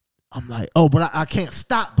 I'm like, oh, but I can't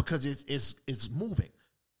stop because it's moving.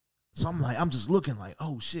 So I'm like, I'm just looking like,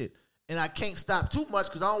 oh shit. And I can't stop too much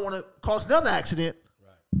because I don't want to cause another accident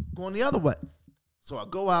going the other way. So I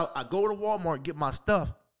go out, I go to Walmart, get my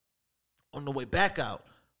stuff. On the way back out,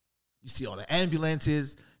 you see all the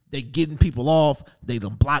ambulances, they getting people off, they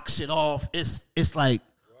done block shit off. It's like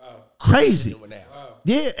crazy. Wow.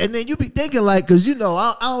 Yeah, and then you be thinking like, because you know,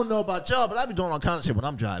 I don't know about y'all, but I be doing all kind of shit when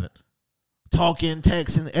I'm driving. Talking,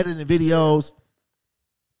 texting, editing videos.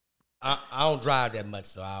 I don't drive that much,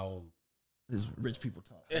 so I don't. This is rich people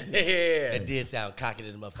talk. Yeah. That did sound cocky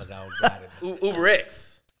to the motherfucker. I don't drive it. Uber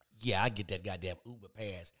X. Yeah, I get that goddamn Uber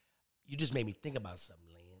pass. You just made me think about something,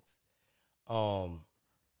 Lance.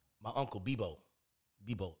 My uncle Bebo,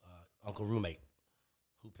 uncle roommate,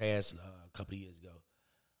 who passed a couple of years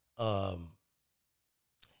ago.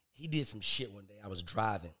 He did some shit one day. I was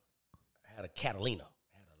driving. I had a Catalina.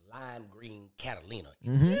 I had a lime green Catalina.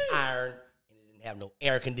 It was iron, and it didn't have no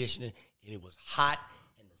air conditioning, and it was hot,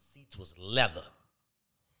 and the seats was leather.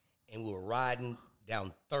 And we were riding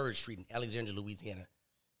down 3rd Street in Alexandria, Louisiana,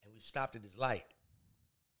 and we stopped at this light.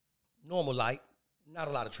 Normal light, not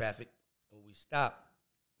a lot of traffic. When we stopped,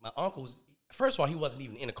 my uncle was, first of all, he wasn't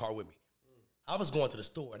even in the car with me. I was going to the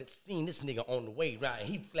store. I seen this nigga on the way, right? And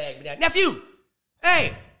he flagged me down. Nephew,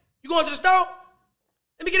 hey, you going to the store?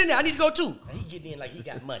 Let me get in there. I need to go too. And he getting in like he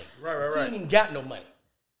got money. Right. He ain't even got no money.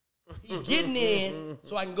 He getting in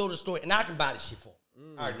so I can go to the store and I can buy this shit for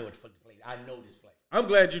him. I already know what the fuck the place. I know this place. I'm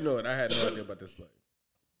glad you know it. I had no idea about this place.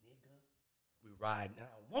 We ride. And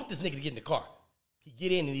I want this nigga to get in the car. He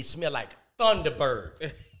get in and he smell like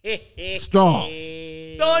Thunderbird. Strong.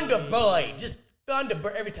 Thunderbird. Just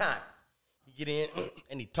Thunderbird every time. He get in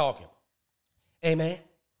and he talking. Hey, man,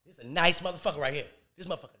 this is a nice motherfucker right here. This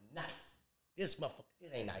motherfucker nice. This motherfucker,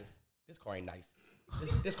 it ain't nice. This car ain't nice.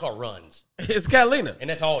 This car runs. It's Catalina. And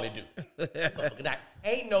that's all they do. Motherfucker nice.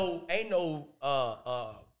 Ain't no,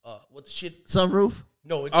 what the shit? Sunroof?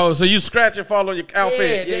 No. It just, Oh, so you scratch and fall on your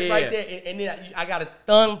outfit. Yeah, right there. And then I got a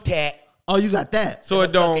thumbtack. Oh, you got that. So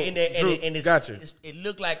it don't. And it's, Gotcha. It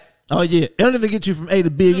looked like, Oh, yeah. It don't even get you from A to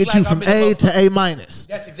B. It Look get you like from I'm in A the to A minus.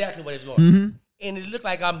 that's exactly what it's going. And it looked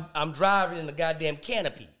like I'm driving in a goddamn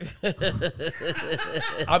canopy.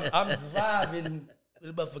 I'm driving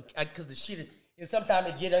because the shit is, and sometimes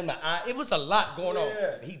it get in my eye. It was a lot going on.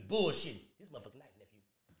 He bullshitting. This motherfucker nice, nephew.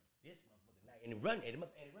 This motherfucker nice. And it run good.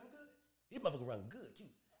 This motherfucker run good too.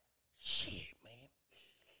 Shit, man.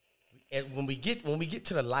 And when we get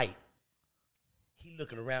to the light, he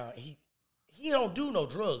looking around. He don't do no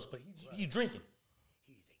drugs, but he drinking.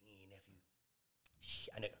 He's like, yeah, nephew.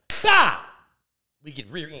 Shit, nigga. Bah! We get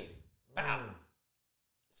rear-ended. Bow.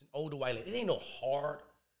 It's an older white lady. It ain't no hard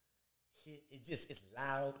hit. It's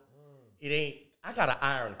loud. It ain't. I got an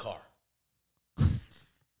iron car.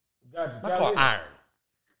 My car iron.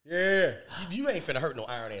 Yeah. You ain't finna hurt no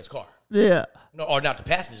iron-ass car. Yeah. No, or not the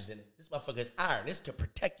passengers in it. This motherfucker is iron. It's to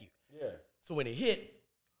protect you. Yeah. So when it hit,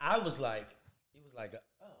 I was like, it was like, you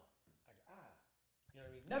know what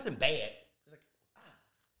I mean? Nothing bad. It was like,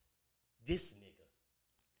 This nigga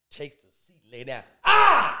takes the seat, lay down.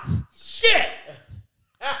 Shit!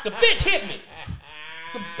 The bitch hit me.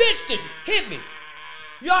 The bitch didn't hit me.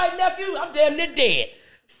 You all right, nephew? I'm damn near dead.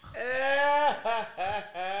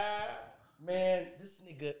 Man, this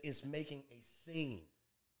nigga is making a scene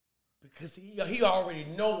because he already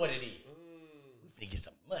know what it is. We finna get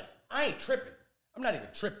some money. I ain't tripping. I'm not even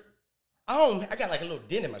tripping. I got like a little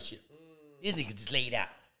dent in my shit. This nigga just laid out.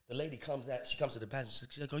 The lady comes out. She comes to the passenger.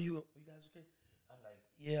 She's like, "Are you guys okay?" I'm like,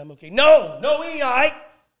 "Yeah, I'm okay." No, we ain't all right.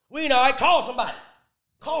 We ain't all right. Call somebody.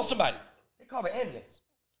 Call somebody. They call the ambulance.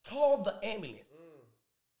 Call the ambulance.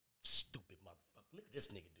 Stupid motherfucker. Look at this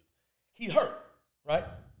nigga do. He hurt, right?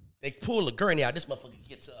 They pull the gurney out. This motherfucker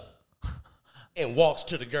gets up and walks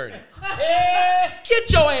to the gurney.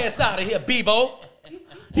 Get your ass out of here, Bebo.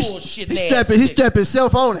 Bullshit ass. He strapped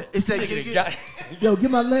himself on it. He said, "Yo,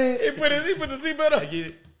 get my leg." He put the seatbelt on. I get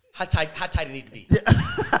it. How tight it need to be?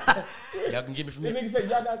 Y'all can get me from The here. nigga said,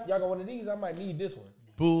 y'all got one of these. I might need this one.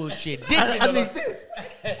 Bullshit. I need this.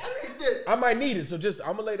 I need this. I might need it. So just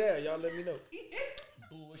I'm gonna lay down. Y'all let me know.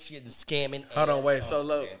 Bullshit and scamming. Hold on, wait. So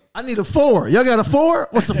low. I need a 4. Y'all got a 4?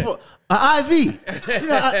 What's a 4? An IV. You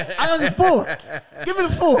know, I only need 4. Give me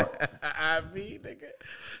the 4. IV, nigga.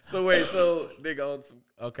 So wait, nigga on some.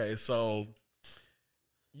 Okay, so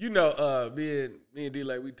you know, me and D,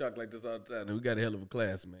 like we talk like this all the time, and we got a hell of a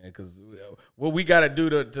class, man. Because what we got to do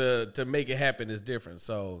to make it happen is different.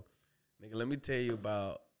 So, nigga, let me tell you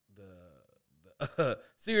about the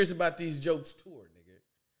serious about these jokes tour, nigga.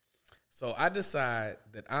 So I decide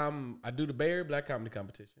that I do the Bay Area Black Comedy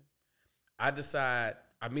Competition. I decide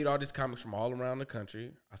I meet all these comics from all around the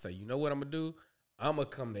country. I say, you know what I'm gonna do? I'm gonna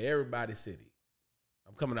come to everybody's city.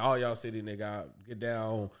 I'm coming to all y'all city, nigga. I'll get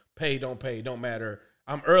down, pay, don't matter.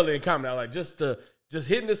 I'm early in comedy. I like just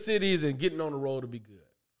hitting the cities and getting on the road to be good.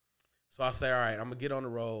 So I say, all right, I'm gonna get on the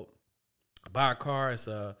road. I buy a car. It's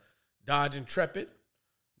a Dodge Intrepid.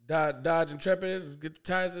 Dodge Intrepid. Get the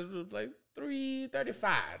tires like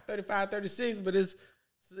 35, 36, but it's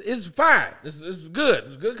fine. It's good.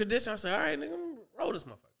 It's good condition. I say, all right, nigga, I'm gonna roll this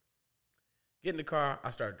motherfucker. Get in the car.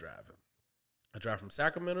 I start driving. I drive from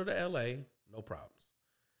Sacramento to L.A. No problems.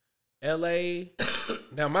 L.A.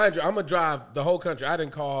 Now, mind you, I'm gonna drive the whole country. I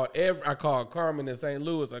called Carmen in St.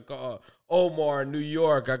 Louis. I called Omar in New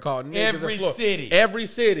York. I called niggas every in Florida. city. Every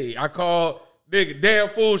city. I called nigga damn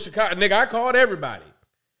fool Chicago. Nigga, I called everybody.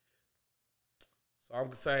 So I'm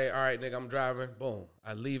gonna say, all right, nigga, I'm driving. Boom.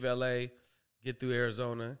 I leave L.A., get through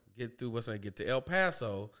Arizona, get to El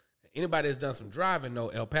Paso. Anybody that's done some driving know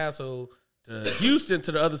El Paso to Houston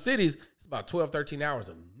to the other cities, it's about 12, 13 hours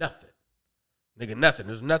of nothing. Nigga, nothing.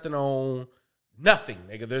 There's nothing on nothing,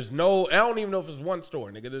 nigga. There's no, I don't even know if it's one store,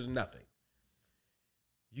 nigga. There's nothing.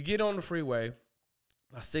 You get on the freeway,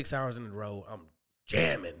 about 6 hours in the road, I'm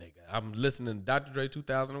jamming, nigga. I'm listening to Dr. Dre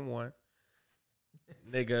 2001.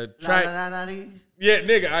 Nigga, track. Yeah,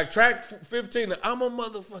 nigga, I track 15. I'm a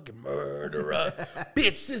motherfucking murderer.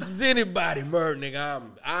 Bitch, this is anybody murder, nigga.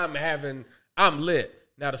 I'm lit.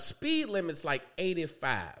 Now, the speed limit's like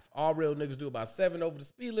 85. All real niggas do about 7 over the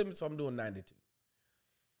speed limit, so I'm doing 92.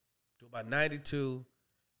 Do about 92,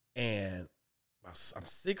 and I'm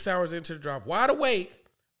 6 hours into the drive. Wide awake,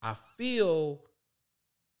 I feel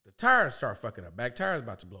the tires start fucking up. Back tire's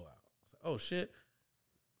about to blow out. I said, oh, shit.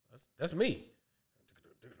 That's me.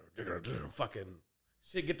 Fucking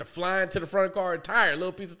shit get to flying to the front of the car, tire,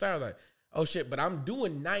 little piece of tire. Like, oh, shit, but I'm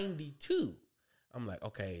doing 92. I'm like,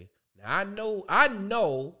 okay. Now, I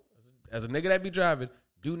know, as a nigga that be driving,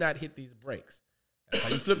 do not hit these brakes. That's how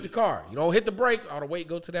you flip the car. You don't hit the brakes. All the weight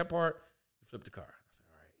go to that part. You flip the car. I said,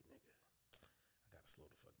 all right, nigga, I got to slow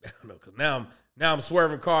the fuck down. Because now I'm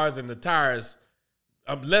swerving cars and the tires,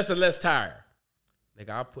 I'm less and less tired.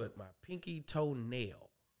 Nigga, I put my pinky toenail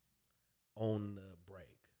on the brake.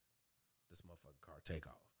 This motherfucking car take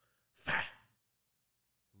off. Fah!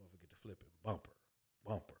 Motherfucker get to flipping. Bumper.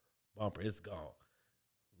 It's gone.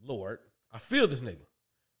 Lord, I feel this nigga.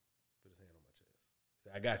 Put his hand on my chest. He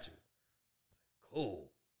said, I got you. I said, cool,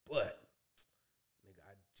 but nigga,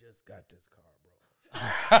 I just got this car, bro.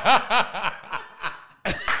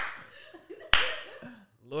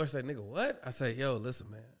 Lord said, nigga, what? I said, yo, listen,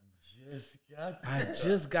 man. I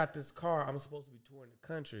just got this car. I'm supposed to be touring the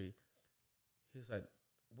country. He's like,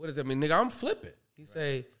 what does that mean, nigga? I'm flipping. He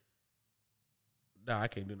say, nah, I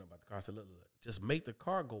can't do nothing about the car. I said, look, just make the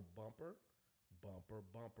car go bumper, bumper,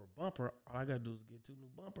 bumper, bumper. All I got to do is get 2 new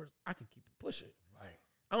bumpers. I can keep it pushing. Right.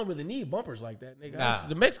 I don't really need bumpers like that, nigga. Nah.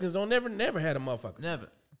 The Mexicans don't never had a motherfucker. Never.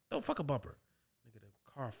 Don't fuck a bumper. Nigga,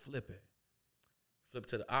 the car flipping. Flip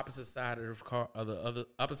to the opposite side of the car, or the other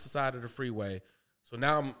opposite side of the freeway. So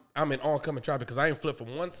now I'm in oncoming traffic because I ain't flipped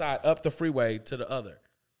from one side up the freeway to the other.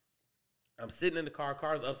 I'm sitting in the car,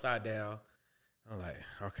 car's upside down. I'm like,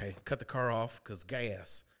 okay, cut the car off because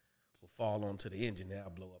gas will fall onto the engine. Now I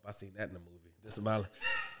blow up. I seen that in the movie. This is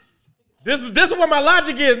what my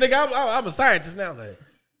logic is, nigga. I'm a scientist now. Like,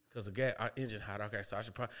 because the gas, our engine hot. Okay, so I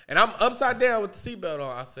should probably, and I'm upside down with the seatbelt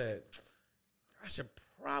on. I said, I should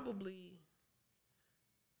probably,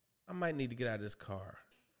 I might need to get out of this car.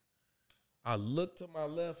 I look to my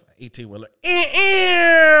left, 18-wheeler.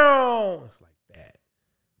 It's like that.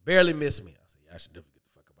 Barely missed me. I said, yeah, I should definitely get the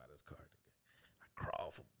fuck up out of this car, nigga. I crawl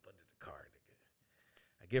from under the car, nigga.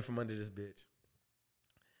 I get from under this bitch.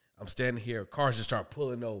 I'm standing here. Cars just start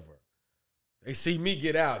pulling over. They see me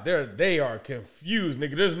get out. They are confused,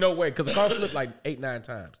 nigga. There's no way. Because the car flipped like 8, 9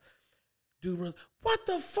 times. Dude runs, what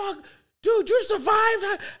the fuck? Dude, you survived?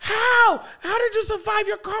 How? How did you survive?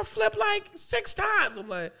 Your car flipped like 6 times. I'm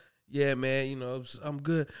like, yeah, man, you know, I'm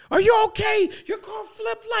good. Are you okay? Your car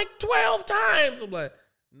flipped like 12 times. I'm like,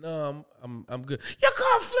 no, I'm good. Your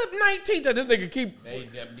car flipped 19 times. This nigga keep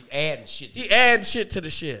adding shit. He adding shit to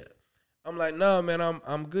the shit. I'm like, no, man,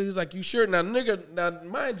 I'm good. He's like, you sure? Now, nigga,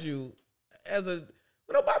 mind you, when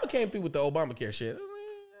Obama came through with the Obamacare shit,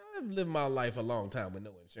 I've lived my life a long time with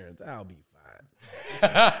no insurance. I'll be fine.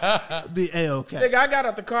 Be A-okay. Nigga, I got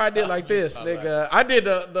out the car, I did like this, nigga. I did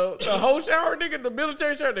the whole shower, nigga, the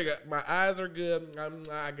military shower, nigga. My eyes are good.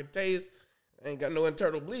 I can taste. I ain't got no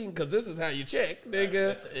internal bleeding because this is how you check,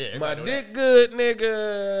 nigga. My dick good,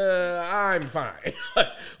 nigga. I'm fine.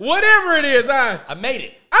 Whatever it is, I made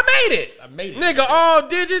it. I made it. Nigga, all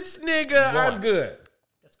digits, nigga, I'm good.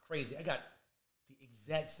 That's crazy. I got the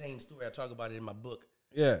exact same story. I talk about it in my book.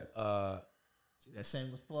 Yeah. See that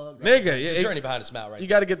shameless plug? Nigga. It's the journey behind the smile, right? You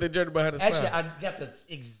got to get the journey behind the smile. Actually, I got the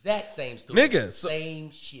exact same story. Nigga.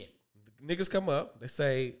 Same shit. Niggas come up. They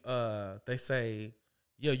say,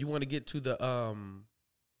 yo, you want to get to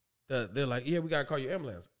they're like, yeah, we got to call your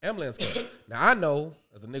ambulance. Ambulance comes. Now, I know,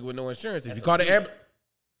 as a nigga with no insurance, if you call the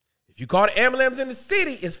ambulance in the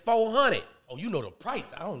city, it's $400. Oh, you know the price.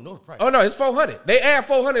 I don't know the price. Oh, no, it's $400. They add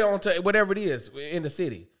 $400 onto whatever it is in the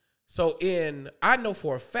city. So I know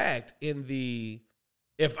for a fact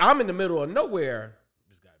if I'm in the middle of nowhere,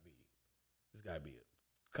 this gotta be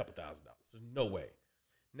a couple $1,000. There's no way.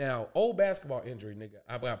 Now, old basketball injury, nigga,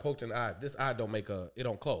 I got poked in the eye. This eye it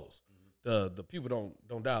don't close. The people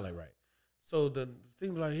don't dilate right. So the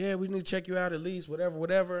thing was like, yeah, we need to check you out at least,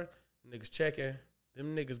 whatever. Niggas checking.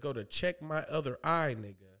 Them niggas go to check my other eye,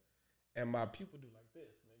 nigga. And my pupil do like this,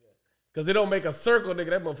 nigga. Because it don't make a circle, nigga.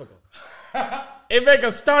 That motherfucker. It make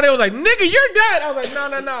a start. It was like, nigga, you're dead. I was like, no.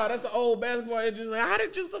 That's an old basketball injury. Like, how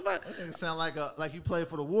did you survive? That thing sound like you played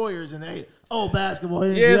for the Warriors and they old basketball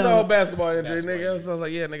injury. Yeah, it's an old basketball injury, nigga. So I was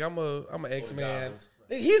like, yeah, nigga, I'm an X-Man.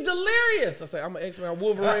 He's delirious. I say, I'm an X-Man.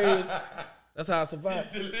 Wolverine. That's how I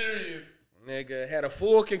survived. He's delirious. Nigga, had a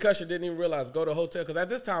full concussion, didn't even realize. Go to a hotel. Because at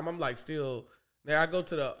this time, I'm like still, I go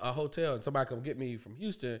to a hotel and somebody come get me from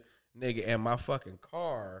Houston, nigga, and my fucking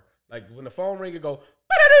car, like when the phone ring, it go,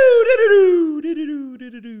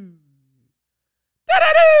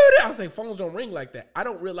 I was like, phones don't ring like that. I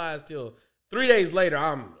don't realize till 3 days later,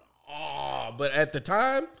 but at the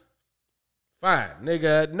time, fine,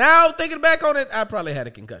 nigga. Now thinking back on it, I probably had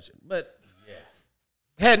a concussion, but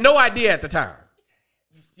had no idea at the time.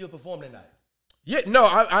 You still performed that night? Yeah, no,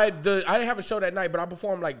 I didn't have a show that night, but I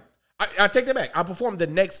performed I take that back. I performed the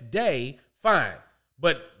next day, fine,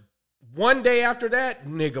 but one day after that,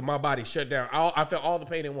 nigga, my body shut down. I felt all the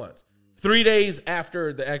pain at once. 3 days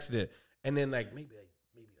after the accident, and then maybe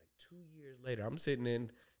 2 years later, I'm sitting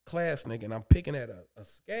in class, nigga, and I'm picking at a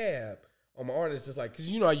scab on my arm. It's just like, cause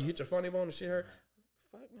you know how you hit your funny bone and shit hurt.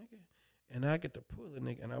 Fuck, nigga. And I get to pull it,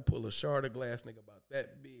 nigga, and I pull a shard of glass, nigga, about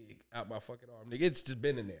that big out my fucking arm, nigga. It's just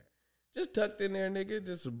been in there, just tucked in there, nigga.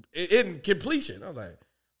 Just in completion. I was like,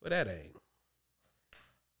 well, that ain't.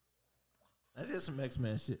 That's just some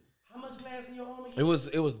X-Men shit. How much glass in your arm again? It was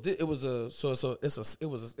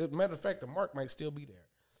matter of fact, the mark might still be there.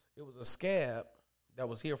 It was a scab that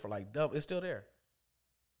was here for like double. It's still there.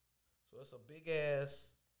 So it's a big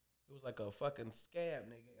ass. It was like a fucking scab,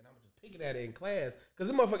 nigga, and I was just picking at it in class because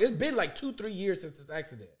this motherfucker. It's been like 2-3 years since this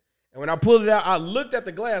accident, and when I pulled it out, I looked at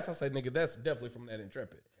the glass. I said, "Nigga, that's definitely from that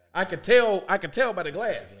Intrepid." I could tell by the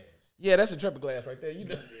glass. Yeah, that's a triple glass right there. You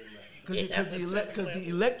know. Because the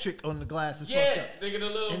electric on the glass is Yes, fucked up. nigga, the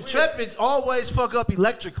little. Intrepids always fuck up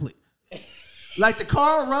electrically. Like the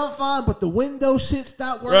car run fine, but the window shit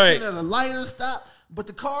stop working Right. or the lighter stop. But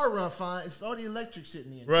the car run fine. It's all the electric shit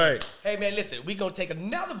in the end. Right. Hey, man, listen, we going to take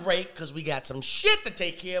another break because we got some shit to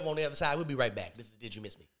take care of on the other side. We'll be right back. This is Did You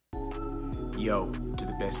Miss Me? Yo, to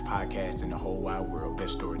the best podcast in the whole wide world,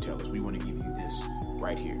 best storytellers, we want to give you this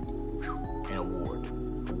right here. An award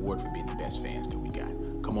for being the best fans that we got.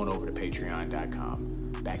 Come on over to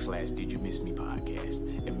patreon.com/Did You Miss Me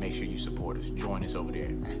podcast and make sure you support us. Join us over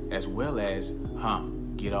there. As well as,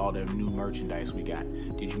 get all the new merchandise we got.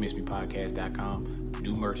 Did You Miss Me podcast.com.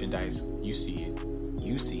 New merchandise. You see it.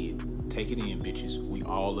 You see it. Take it in, bitches. We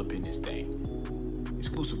all up in this thing.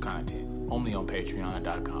 Exclusive content. Only on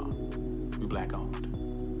patreon.com. We black owned.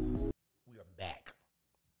 We are back.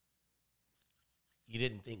 You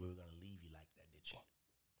didn't think we were going to leave you like that, did you?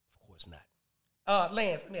 Of course not.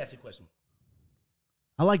 Lance, let me ask you a question.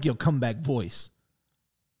 I like your comeback voice.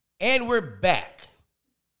 And we're back.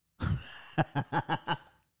 You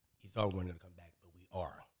thought we weren't going to come back, but we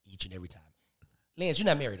are each and every time. Lance, you're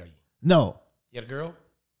not married, are you? No. You got a girl?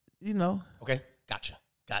 You know. Okay. Gotcha.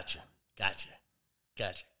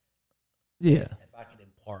 Yeah. If I could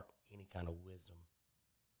impart any kind of wisdom,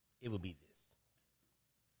 it would be this.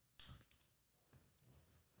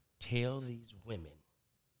 Tell these women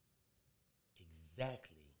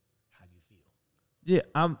exactly how you feel. Yeah,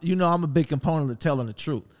 I'm a big component of telling the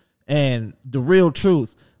truth and the real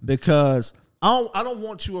truth because I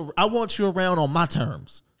want you around on my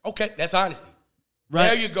terms. Okay, that's honesty.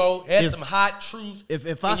 Right. There you go. That's some hot truth.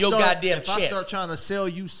 If I in your goddamn if chest. I start trying to sell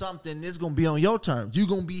you something, it's gonna be on your terms. You're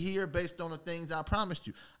gonna be here based on the things I promised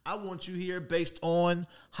you. I want you here based on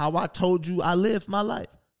how I told you I lived my life.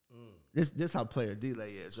 This how player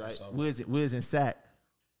delay is, right? Wiz and Sack.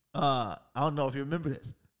 I don't know if you remember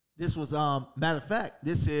this. This was matter of fact,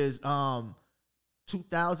 this is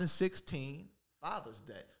 2016 Father's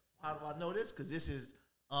Day. How do I know this? Because this is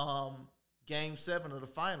Game 7 of the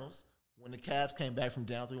finals when the Cavs came back from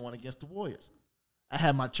down 3-1 against the Warriors. I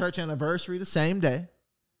had my church anniversary the same day.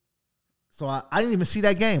 So I didn't even see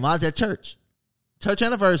that game. I was at church. Church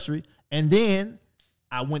anniversary. And then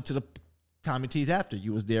I went to the Tommy T's after.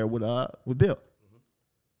 You was there with Bill. Mm-hmm.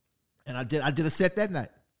 And I did a set that night.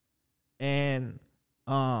 And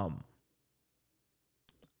I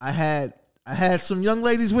had some young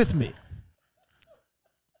ladies with me.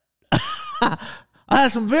 I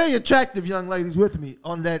had some very attractive young ladies with me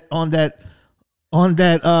on that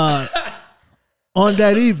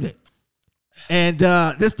evening. And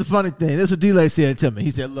this is the funny thing. This is what D-Lay said to me.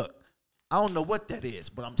 He said, "Look, I don't know what that is,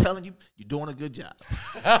 but I'm telling you, you're doing a good job."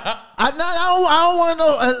 I don't want to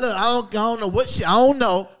know. Look, I don't know what shit. I don't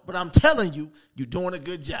know, but I'm telling you, you're doing a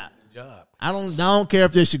good job. Good job. I don't care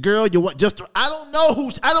if it's your girl. You what? I don't know who.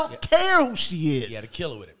 I don't care who she is. You had a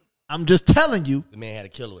killer with him. I'm just telling you. The man had a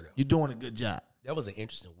killer with him. You're doing a good job. That was an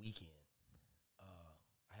interesting weekend.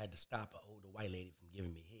 I had to stop an older white lady from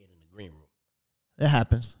giving me head in the green room. It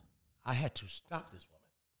happens. I had to stop this woman.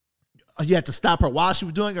 You had to stop her while she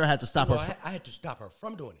was doing it, or had to stop her? I had to stop her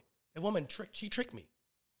from doing it. That woman tricked me.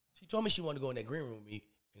 She told me she wanted to go in that green room with me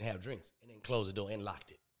and have drinks, and then close the door and locked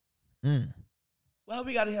it. Well,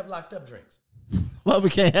 we got to have locked up drinks. Well, we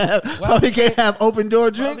can't have open door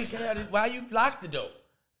drinks. Why you locked the door?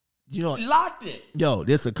 You know, locked it. Yo,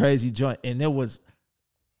 this is a crazy joint, and there was.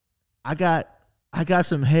 I got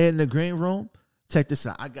some head in the green room. Check this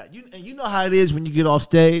out. I got you, and you know how it is when you get off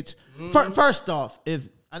stage. Mm-hmm. First off,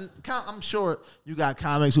 I'm sure you got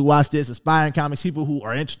comics who watch this, aspiring comics, people who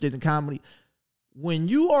are interested in comedy. When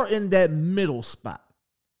you are in that middle spot,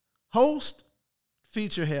 host,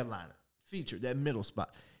 feature, headliner, feature, that middle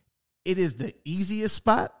spot, it is the easiest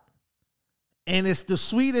spot, and it's the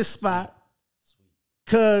sweetest spot.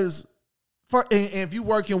 Because if you're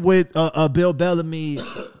working with Bill Bellamy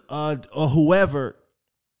or whoever,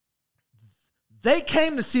 they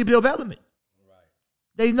came to see Bill Bellamy. Right.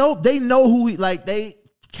 They know who he like. They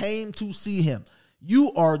came to see him.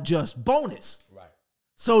 You are just bonus. Right.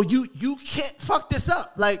 So you can't fuck this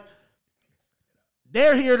up. Like,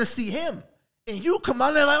 they're here to see him, and you come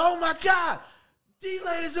out there like, oh my God,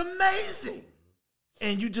 D-Lay is amazing,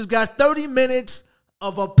 and you just got 30 minutes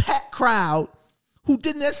of a packed crowd who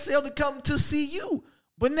didn't necessarily come to see you.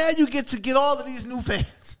 But now you get to get all of these new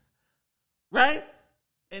fans, right?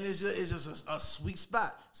 And it's just a sweet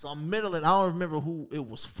spot. So I'm middling. I don't remember who it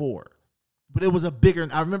was for, but it was a bigger.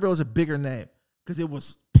 I remember it was a bigger name because it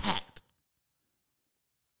was packed.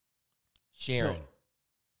 Sharon.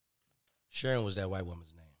 Sharon was that white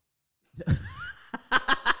woman's name.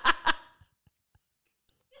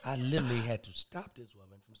 I literally had to stop this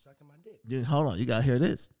woman from sucking my dick. Dude, hold on. You gotta hear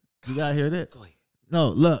this. You gotta hear this. Go ahead. No,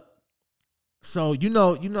 look. So you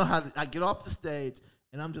know how I get off the stage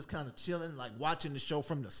and I'm just kind of chilling, like watching the show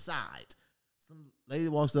from the side. Some lady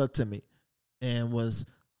walks up to me and was,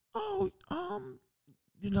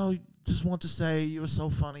 just want to say you were so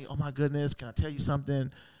funny. Oh my goodness, can I tell you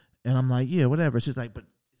something? And I'm like, yeah, whatever. She's like, but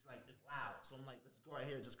it's loud. So I'm like, let's go right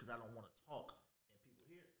here just because I don't want to talk and people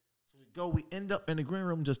hear. So we end up in the green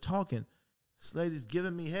room just talking. This lady's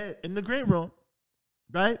giving me head in the green room,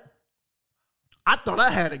 right? I thought I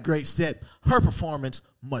had a great set. Her performance,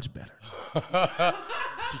 much better.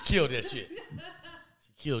 She killed that shit.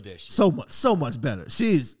 So much better.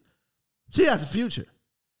 She has a future.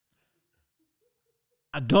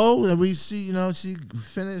 I go and we see, she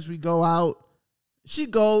finished. We go out. She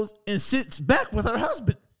goes and sits back with her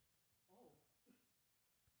husband.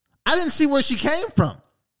 I didn't see where she came from.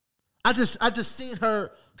 I just seen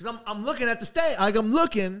her because I'm looking at the stage. Like I'm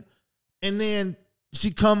looking, and then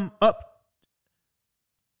she come up,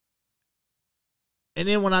 and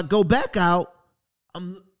then when I go back out, I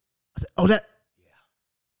said, "Oh, that."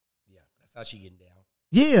 Yeah, that's how she getting down.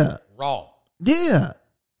 Yeah, Raw. yeah.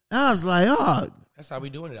 I was like, "Oh, that's how we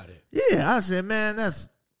doing it out here." Yeah, I said, "Man, that's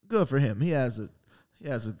good for him. He has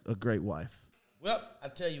a great wife." Well, I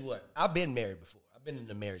tell you what, I've been married before. I've been in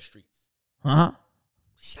the marriage streets.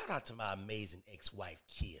 Shout out to my amazing ex-wife,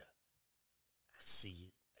 Kia. I see you.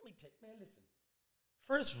 Let me tell you, man, listen.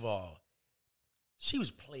 First of all, she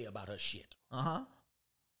was play about her shit.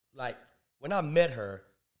 Like, when I met her,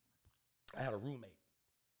 I had a roommate,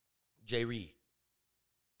 Jay Reed.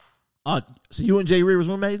 So you and Jay Reed was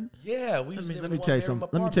roommating? Yeah, we used to live let in me tell you something.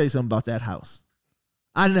 one-bedroom Let me tell you something about that house.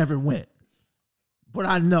 I never went, but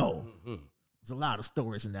I know there's a lot of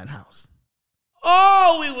stories in that house.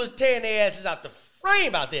 Oh, we was tearing their asses out the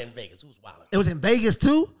frame out there in Vegas. It was wild. It was in Vegas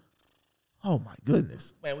too? Oh my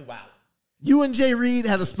goodness. Man, we wild. You and Jay Reed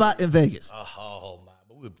had a spot in Vegas. Oh my,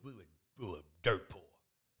 but we were dirt poor.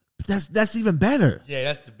 That's even better. Yeah,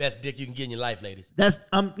 that's the best dick you can get in your life, ladies. That is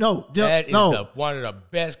one of the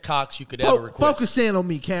best cocks you could ever request. Focus in on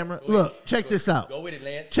me, camera. Look, check this out. Go with it,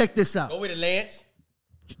 Lance. Check this out. Go with it, Lance.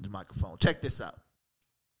 The microphone. Check this out.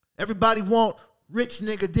 Everybody want rich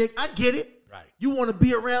nigga dick. I get it. Right. You want to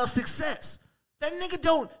be around success. That nigga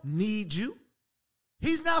don't need you.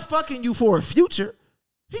 He's not fucking you for a future.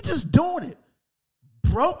 He just doing it.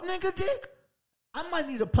 Broke nigga dick. I might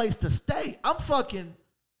need a place to stay. I'm fucking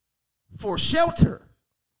for shelter.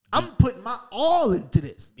 I'm putting my all into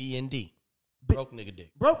this. BND. Broke nigga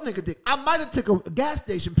dick. Broke nigga dick. I might have took a gas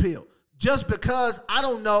station pill just because I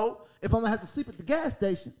don't know if I'm going to have to sleep at the gas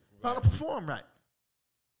station if I don't perform right.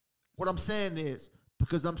 What I'm saying is,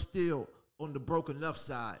 because I'm still on the broke enough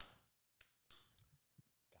side.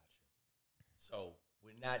 Gotcha. So,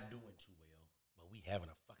 we're not doing too well, but we having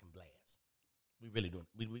a fucking blast. We really doing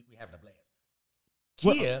we having a blast.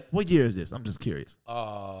 Kia. What year is this? I'm just curious. Maybe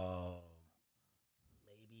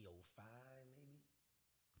 05, maybe.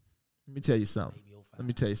 Let me tell you something. Maybe 05. Let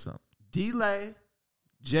me tell you something. D-Lay,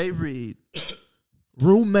 Jay Reed,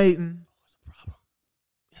 roommating. It's a problem.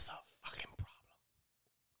 It's a fucking problem.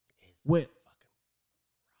 When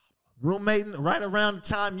roommating right around the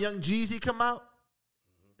time Young Jeezy come out,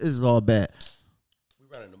 this is all bad.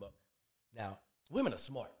 We're running them up. Now, women are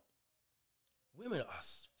smart. Women are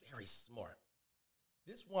very smart.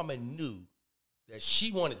 This woman knew that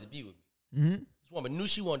she wanted to be with me. Mm-hmm. This woman knew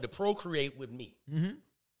she wanted to procreate with me. Mm-hmm.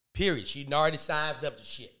 Period. She'd already sized up the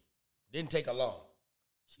shit. Didn't take her long.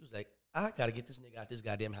 She was like, I got to get this nigga out this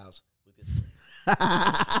goddamn house with this.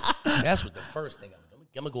 That's what the first thing I'm going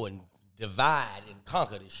to do. I'm going to go and divide and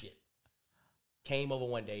conquer this shit. Came over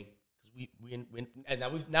one day. And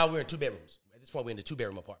now we're in 2 bedrooms. At this point, we're in the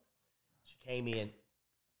 2-bedroom apartment. She came in,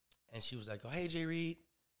 and she was like, oh, hey, Jay Reed.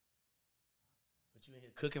 What you in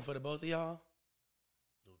here cooking for the both of y'all?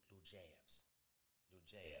 Little jabs. You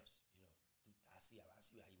know, I see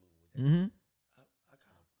how you move with that. Mm-hmm. I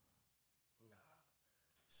kind of, nah.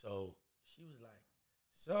 So she was like,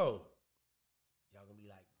 so y'all gonna be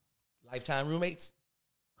like lifetime roommates?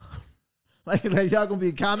 like y'all gonna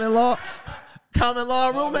be common law roommates? Common law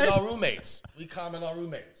roommates. We common law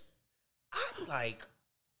roommates. I'm like,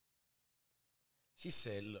 she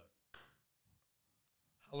said, look,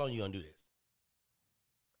 how long you gonna do this?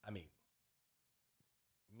 I mean,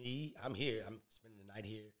 me, I'm here. I'm spending the night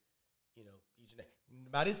here, you know, each day.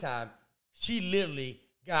 By this time, she literally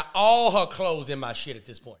got all her clothes in my shit at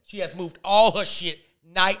this point. She has moved all her shit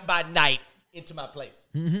night by night into my place.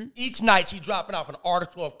 Mm-hmm. Each night, she dropping off an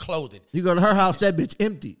article of clothing. You go to her house, that bitch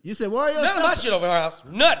empty. You said, where are your None of my shit over her house.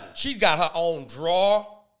 Nothing. She got her own drawer,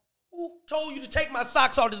 Who told you to take my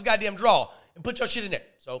socks off this goddamn drawer and put your shit in there?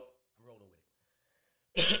 So I'm rolling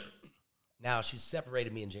with it. Now she's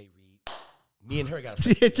separated me and Jay Reed. Me and her got a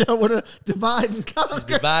She hit you with a divide and conquer. She's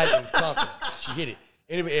divided and conquered. She hit it.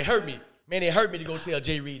 Anyway, it hurt me. Man, it hurt me to go tell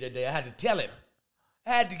Jay Reed that day. I had to tell him.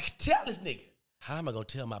 I had to tell this nigga. How am I going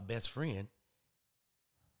to tell my best friend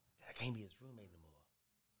that I can't be his roommate no more?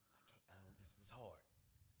 This is hard.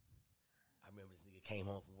 I remember this nigga came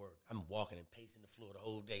home from work. I'm walking and pacing the floor the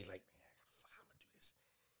whole day like, man, fuck, I'm going to do this.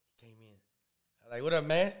 He came in. I was like, what up,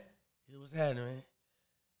 man? He said, what's happening, man?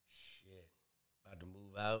 Shit. About to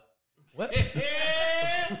move out. What?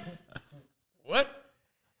 What?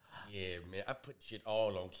 Yeah, man. I put shit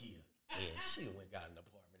all on Kia. Yeah, she went and got an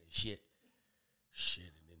apartment and shit. Shit,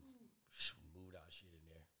 and then moved our shit in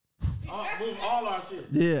there. Move all our shit.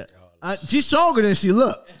 Yeah. She's stronger than she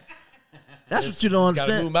look. That's what you don't Gotta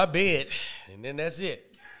understand. move my bed, and then that's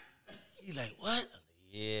it. He's like, what? I'm like,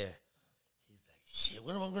 yeah. He's like, shit,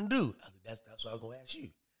 what am I going to do? I was like, that's what I was going to ask you.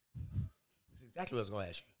 That's exactly what I was going to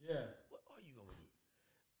ask you. Yeah. What are you going to do?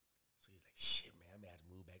 So he's like, shit, man, I'm going to have to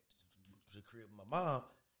move back to the crib with my mom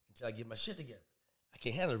until I get my shit together. I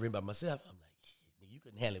can't handle the room by myself. I'm like, shit, nigga, you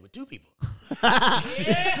couldn't handle it with two people.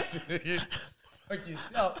 Fuck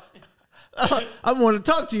yourself. I want to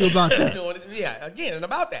talk to you about that. Yeah, again, and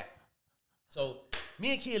about that. So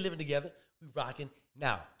me and Kid living together, we rocking.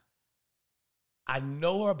 Now, I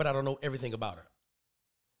know her, but I don't know everything about her.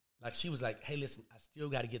 Like, she was like, hey, listen, I still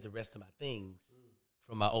got to get the rest of my things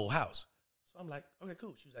from my old house. So I'm like, okay,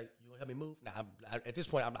 cool. She was like, you want to help me move? Now, at this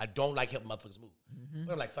point, I don't like helping motherfuckers move. Mm-hmm.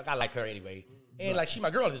 But I'm like, fuck, I like her anyway. And, like, she my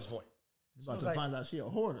girl at this point. About to find out she a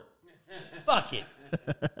hoarder. Fuck it.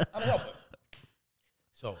 I'm helping.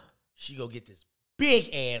 So she go get this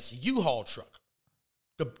big-ass U-Haul truck.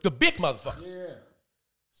 The big motherfuckers. Yeah.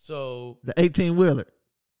 So The 18-wheeler.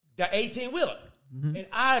 the 18-wheeler. Mm-hmm. And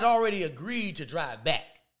I had already agreed to drive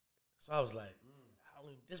back. So I was like,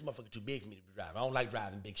 this motherfucker too big for me to drive. I don't like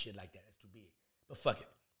driving big shit like that. That's too big. But fuck it.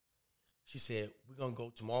 She said, we're going to go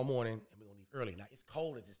tomorrow morning and we're going to leave early. Now, it's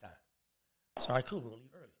cold at this time. So, all right, cool. We're going to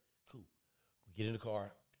leave early. Cool. We get in the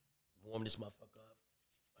car, warm this motherfucker up.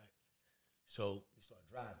 Right? So we start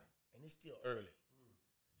driving. And it's still early.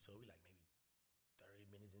 So we like maybe 30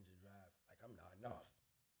 minutes into the drive. Like, I'm nodding off.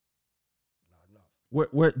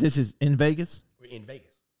 Where this is in Vegas? We're in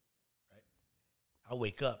Vegas, right? I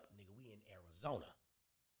wake up, nigga, we in Arizona.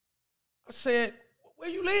 I said, where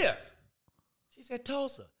you live? She said,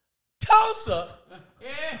 Tulsa. Tulsa?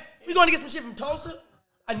 Yeah. We going to get some shit from Tulsa?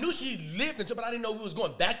 I knew she lived in Tulsa, but I didn't know we was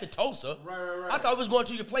going back to Tulsa. Right. I thought we was going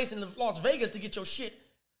to your place in Las Vegas to get your shit.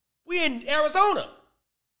 We in Arizona.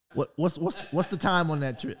 What's the time on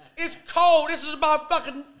that trip? It's cold. This is about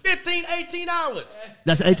fucking 15, 18 hours.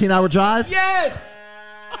 That's an 18-hour drive? Yes.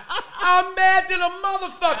 I'm mad than a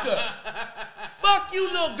motherfucker. Fuck you,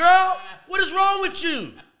 little girl. What is wrong with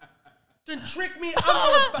you? Then trick me.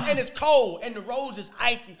 And it's cold, and the roads is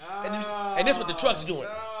icy. And this is what the truck's doing.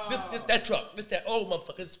 This that truck. This that old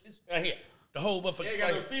motherfucker. It's right here. The whole motherfucker. You ain't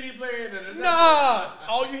got no CD player? Nah.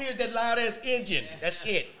 All you hear is that loud-ass engine. That's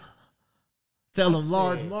it. Tell them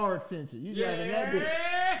Large Marge sent you. You driving that bitch.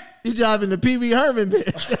 You driving the Pee-wee Herman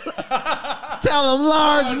bitch. Tell them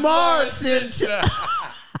Large Marge sent you.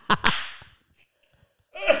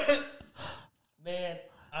 Man,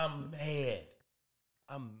 I'm mad.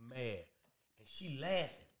 And she laughing.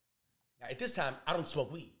 Now, at this time, I don't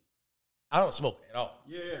smoke weed. I don't smoke at all.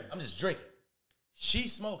 Yeah. I'm just drinking.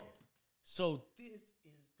 She's smoking. So this is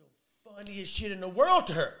the funniest shit in the world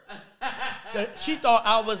to her. She thought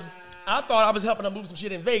I thought I was helping her move some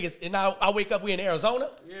shit in Vegas, and now I wake up, we in Arizona.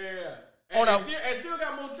 Yeah. And still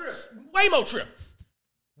got more trips. Way more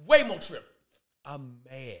trip. I'm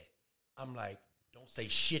mad. I'm like, don't say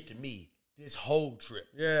shit to me this whole trip.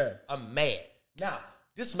 Yeah. I'm mad. Now,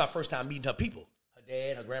 this is my first time meeting her people. Her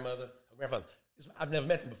dad, her grandmother, her grandfather. I've never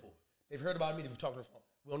met them before. They've heard about me. They've talked on the phone.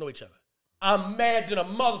 We don't know each other. I'm mad than a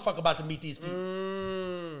motherfucker about to meet these people.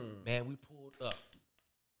 Man, we pulled up.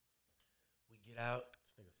 We get out.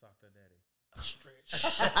 This nigga socked her daddy. I stretch.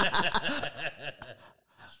 Right?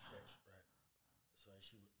 So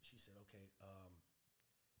she said, okay,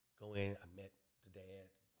 go in. I met the dad,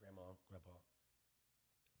 grandma, grandpa.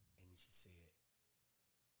 And then she said,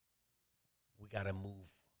 we got to move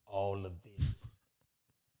all of this.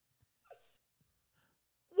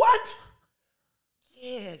 What?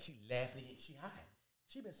 Yeah, she laughing again. She high.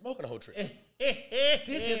 She been smoking the whole trip. This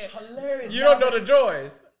is hilarious. You don't know the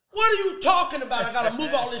joys. What are you talking about? I gotta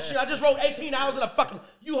move all this shit. I just rode 18 hours in a fucking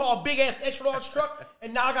U-Haul big ass extra large truck,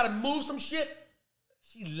 and now I gotta move some shit.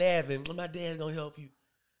 She laughing. My dad's gonna help you.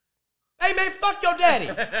 Hey, man, fuck your daddy.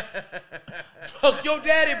 Fuck your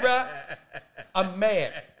daddy, bro. I'm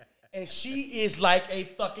mad. And she is like a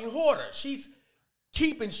fucking hoarder. She's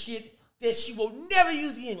keeping shit that she will never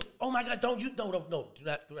use again. Oh, my God, do not.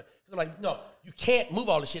 Because I'm like, no, you can't move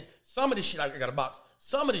all the shit. Some of the shit, I got a box.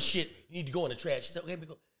 Some of the shit, you need to go in the trash. She said, okay,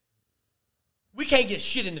 we can't get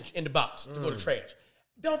shit in the box to go to trash.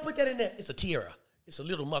 Don't put that in there. It's a tiara. It's a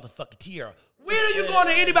little motherfucking tiara. When are you going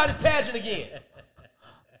to anybody's pageant again?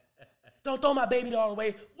 Don't throw my baby doll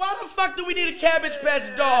away. Why the fuck do we need a Cabbage Patch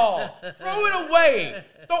doll? Throw it away.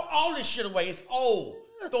 Throw all this shit away. It's old.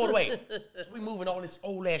 Throw it away. So we moving all this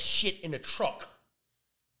old ass shit in the truck.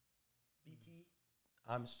 BT,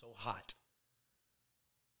 I'm so hot.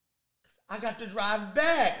 I got to drive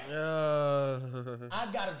back. I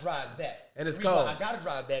got to drive back. And it's cold. I got to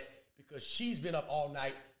drive back because she's been up all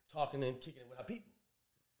night talking and kicking it with her people.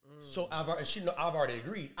 So I've already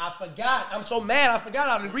agreed. I forgot. I'm so mad. I forgot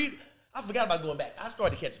I'd agreed. I forgot about going back. I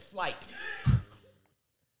started to catch a flight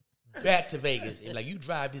back to Vegas. And like, you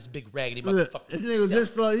drive this big raggedy motherfucker. This nigga was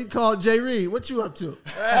just he called Jay Reed. What you up to?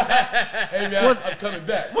 Hey, man, I'm coming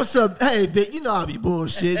back. What's up? Hey, big. You know I be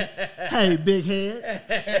bullshitting. Hey, big head.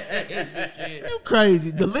 You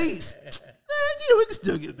crazy. The least. Man, we can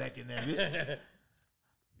still get back in there, man.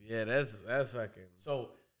 Yeah, that's fucking. So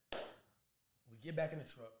we get back in the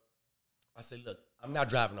truck. I said, look, I'm not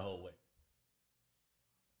driving the whole way.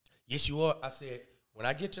 Yes, you are. I said, when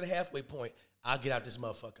I get to the halfway point, I'll get out this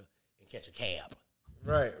motherfucker and catch a cab.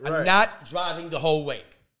 Right. I'm not driving the whole way,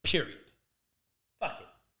 period. Fuck it.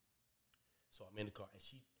 So I'm in the car, and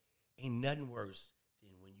she ain't nothing worse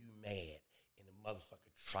than when you mad and the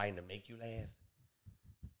motherfucker trying to make you laugh.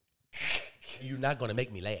 You're not going to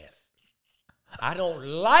make me laugh. I don't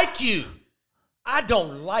like you. I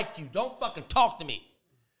don't like you. Don't fucking talk to me.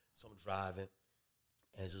 So I'm driving,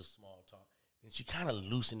 and it's just small talk. And she kind of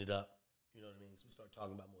loosened it up. You know what I mean? So we start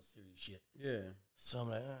talking about more serious shit. Yeah. So I'm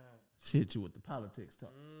like, She hit you with the politics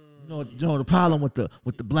talk. You know the problem with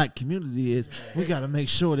the black community is we got to make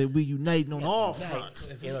sure that we uniting on all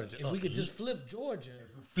fronts. If we could just flip Georgia.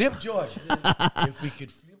 Flip Georgia. If we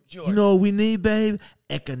could flip Georgia. You know what we need, babe?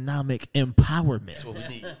 Economic empowerment. That's what we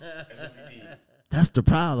need. That's what we need. That's the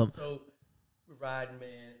problem. So we're riding,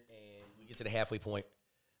 man, and we get to the halfway point.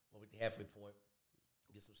 Well, with the halfway point,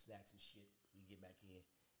 we get some snacks and shit. We get back in.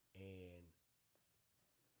 And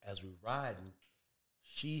as we're riding,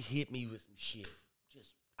 she hit me with some shit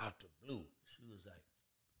just out the blue. She was like,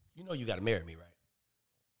 you know you got to marry me, right?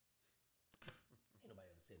 Ain't nobody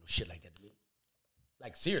ever said no shit like that to me.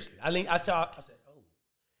 Like, seriously. I said, oh.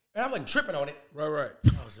 And I wasn't tripping on it. Right.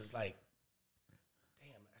 I was just like,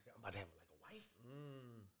 damn, I'm about to have like a wife.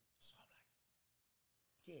 So I'm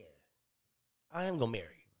like, yeah, I am going to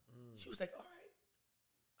marry you. She was like, all right,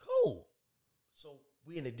 cool. So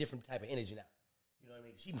we in a different type of energy now. You know what I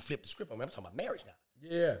mean? She didn't flip the script on me. I'm talking about marriage now.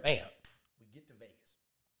 Yeah. Bam. We get to Vegas.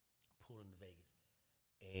 Pull into Vegas.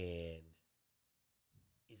 And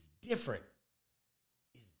it's different.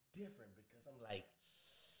 It's different because I'm like,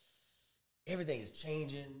 everything is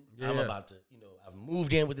changing. Yeah. I'm about to, I've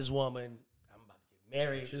moved in with this woman. I'm about to get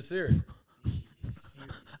married. She's serious. It's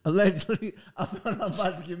serious. Allegedly, I found out I'm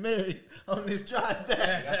about to get married on this drive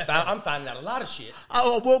back. I'm finding out a lot of shit.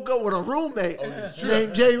 I woke up with a roommate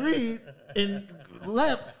named Jay Reed and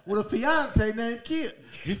left with a fiance named Kid.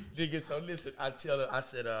 Nigga, so listen, I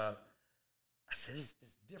said, it's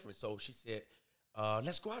different. So she said,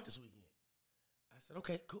 let's go out this weekend. I said,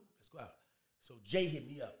 okay, cool, let's go out. So Jay hit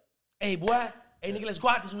me up. Hey, boy, hey, nigga, let's go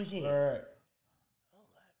out this weekend. All right. I'm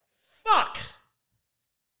like, fuck.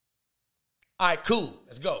 All right, cool,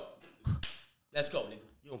 let's go. Let's go, nigga.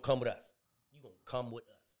 You gonna come with us. You gonna come with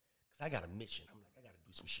us. Because I got a mission. I'm like, I gotta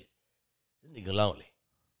do some shit. This nigga lonely.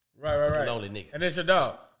 Right. A lonely nigga. And it's your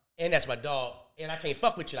dog. And that's my dog. And I can't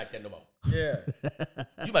fuck with you like that no more. Yeah.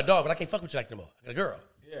 You my dog, but I can't fuck with you like that no more. I got a girl.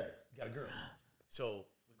 Yeah. You got a girl. So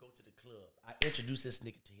we go to the club. I introduced this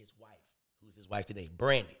nigga to his wife, who's his wife today,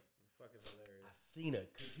 Brandy. Fucking hilarious. I seen her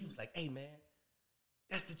because he was like, hey, man,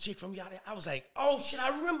 that's the chick from y'all there. I was like, oh, shit, I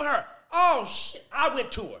remember her. Oh, shit. I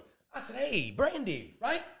went to her. I said, hey, Brandy,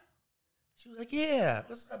 right? She was like, yeah.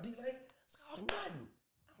 What's up, D-Lake? I was like, oh, nothing.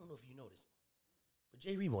 I don't know if you noticed, but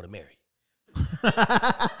Jay Reed want to marry. Nigga!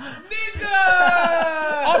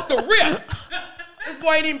 Off the rip. This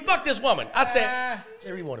boy ain't even fucked this woman. I said,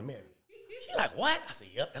 Jay Reed want to marry. She like, what? I said,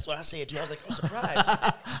 yep, that's what I said to you. I was like, I'm surprised.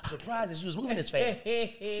 Surprised that she was moving this fast.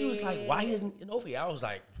 She was like, why isn't it over here? I was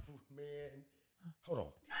like, man, hold on.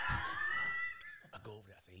 I go over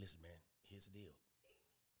there. I say, listen, man, here's the deal.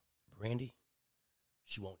 Brandy,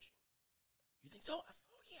 she wants you. You think so? I said,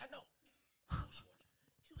 oh, yeah, I know. She wants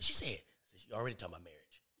you. She said. I said, she already talking about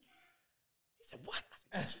marriage. said, what?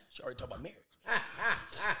 I said, she already talked about marriage.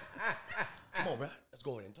 Come on, bro. Let's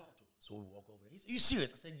go over there and talk to her. So we walk over there. He said, you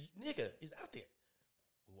serious? I said, nigga, it's out there.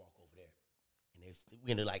 We walk over there. And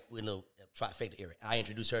we're in a trifecta area. I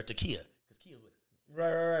introduced her to Kia, because Kia with us.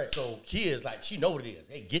 Right. So Kia's like, she know what it is.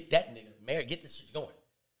 Hey, get that nigga married, get this shit going.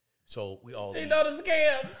 So we all She know the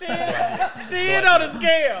scam. She know the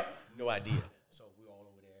scam. No idea. So we all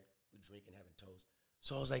over there, we drinking, having toast.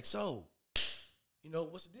 So I was like, so, you know,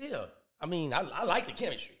 what's the deal? I mean, I like the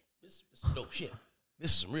chemistry. This is some dope shit.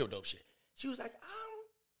 This is some real dope shit. She was like,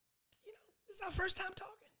 you know, this is our first time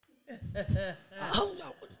talking. I don't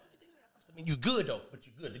know. What the fuck you think? I mean, you good though, but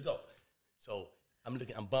you good to go. So I'm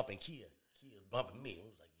bumping Kia. Kia's bumping me. I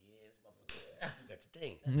was like, yeah, this motherfucker, you got the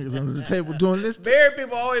thing. Niggas under the table doing this. Married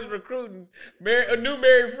people always recruiting a new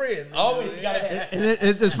married friend. Always you gotta have. And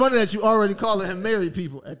it's funny that you already calling him married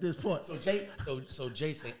people at this point. So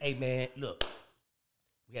Jay said, hey man, look,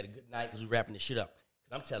 we had a good night because we wrapping this shit up.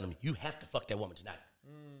 I'm telling you, you have to fuck that woman tonight.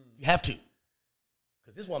 You have to.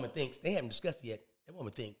 Because this woman thinks, they haven't discussed it yet, that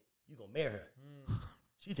woman think you're going to marry her.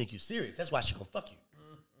 She think you serious. That's why she going to fuck you.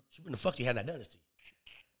 She wouldn't have fucked you had not done this to you.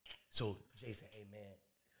 So Jay said, hey, man,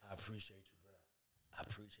 I appreciate you, bro. I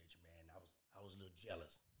appreciate you, man. I was a little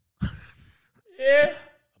jealous. Yeah.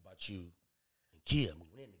 About you and Kia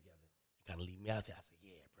moving in together and kind of leave me out there. I said,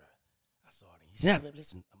 yeah, bro. I saw it. He said, yeah,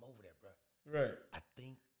 listen, I'm over there, bro. Right. I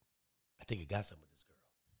think it got something with this girl.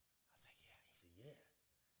 I said, yeah. He said, yeah.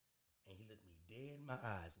 And he looked me dead in my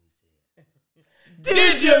eyes and he said,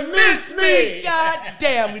 Did you miss me? God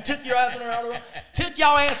damn, we took your ass around the world. Took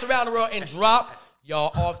y'all ass around the world and dropped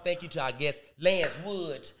y'all off. Thank you to our guest, Lance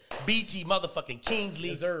Woods, BT motherfucking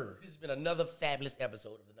Kingsley. Deserve. This has been another fabulous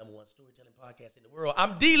episode of the #1 storytelling podcast in the world.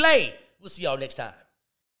 I'm D-Lay. We'll see y'all next time.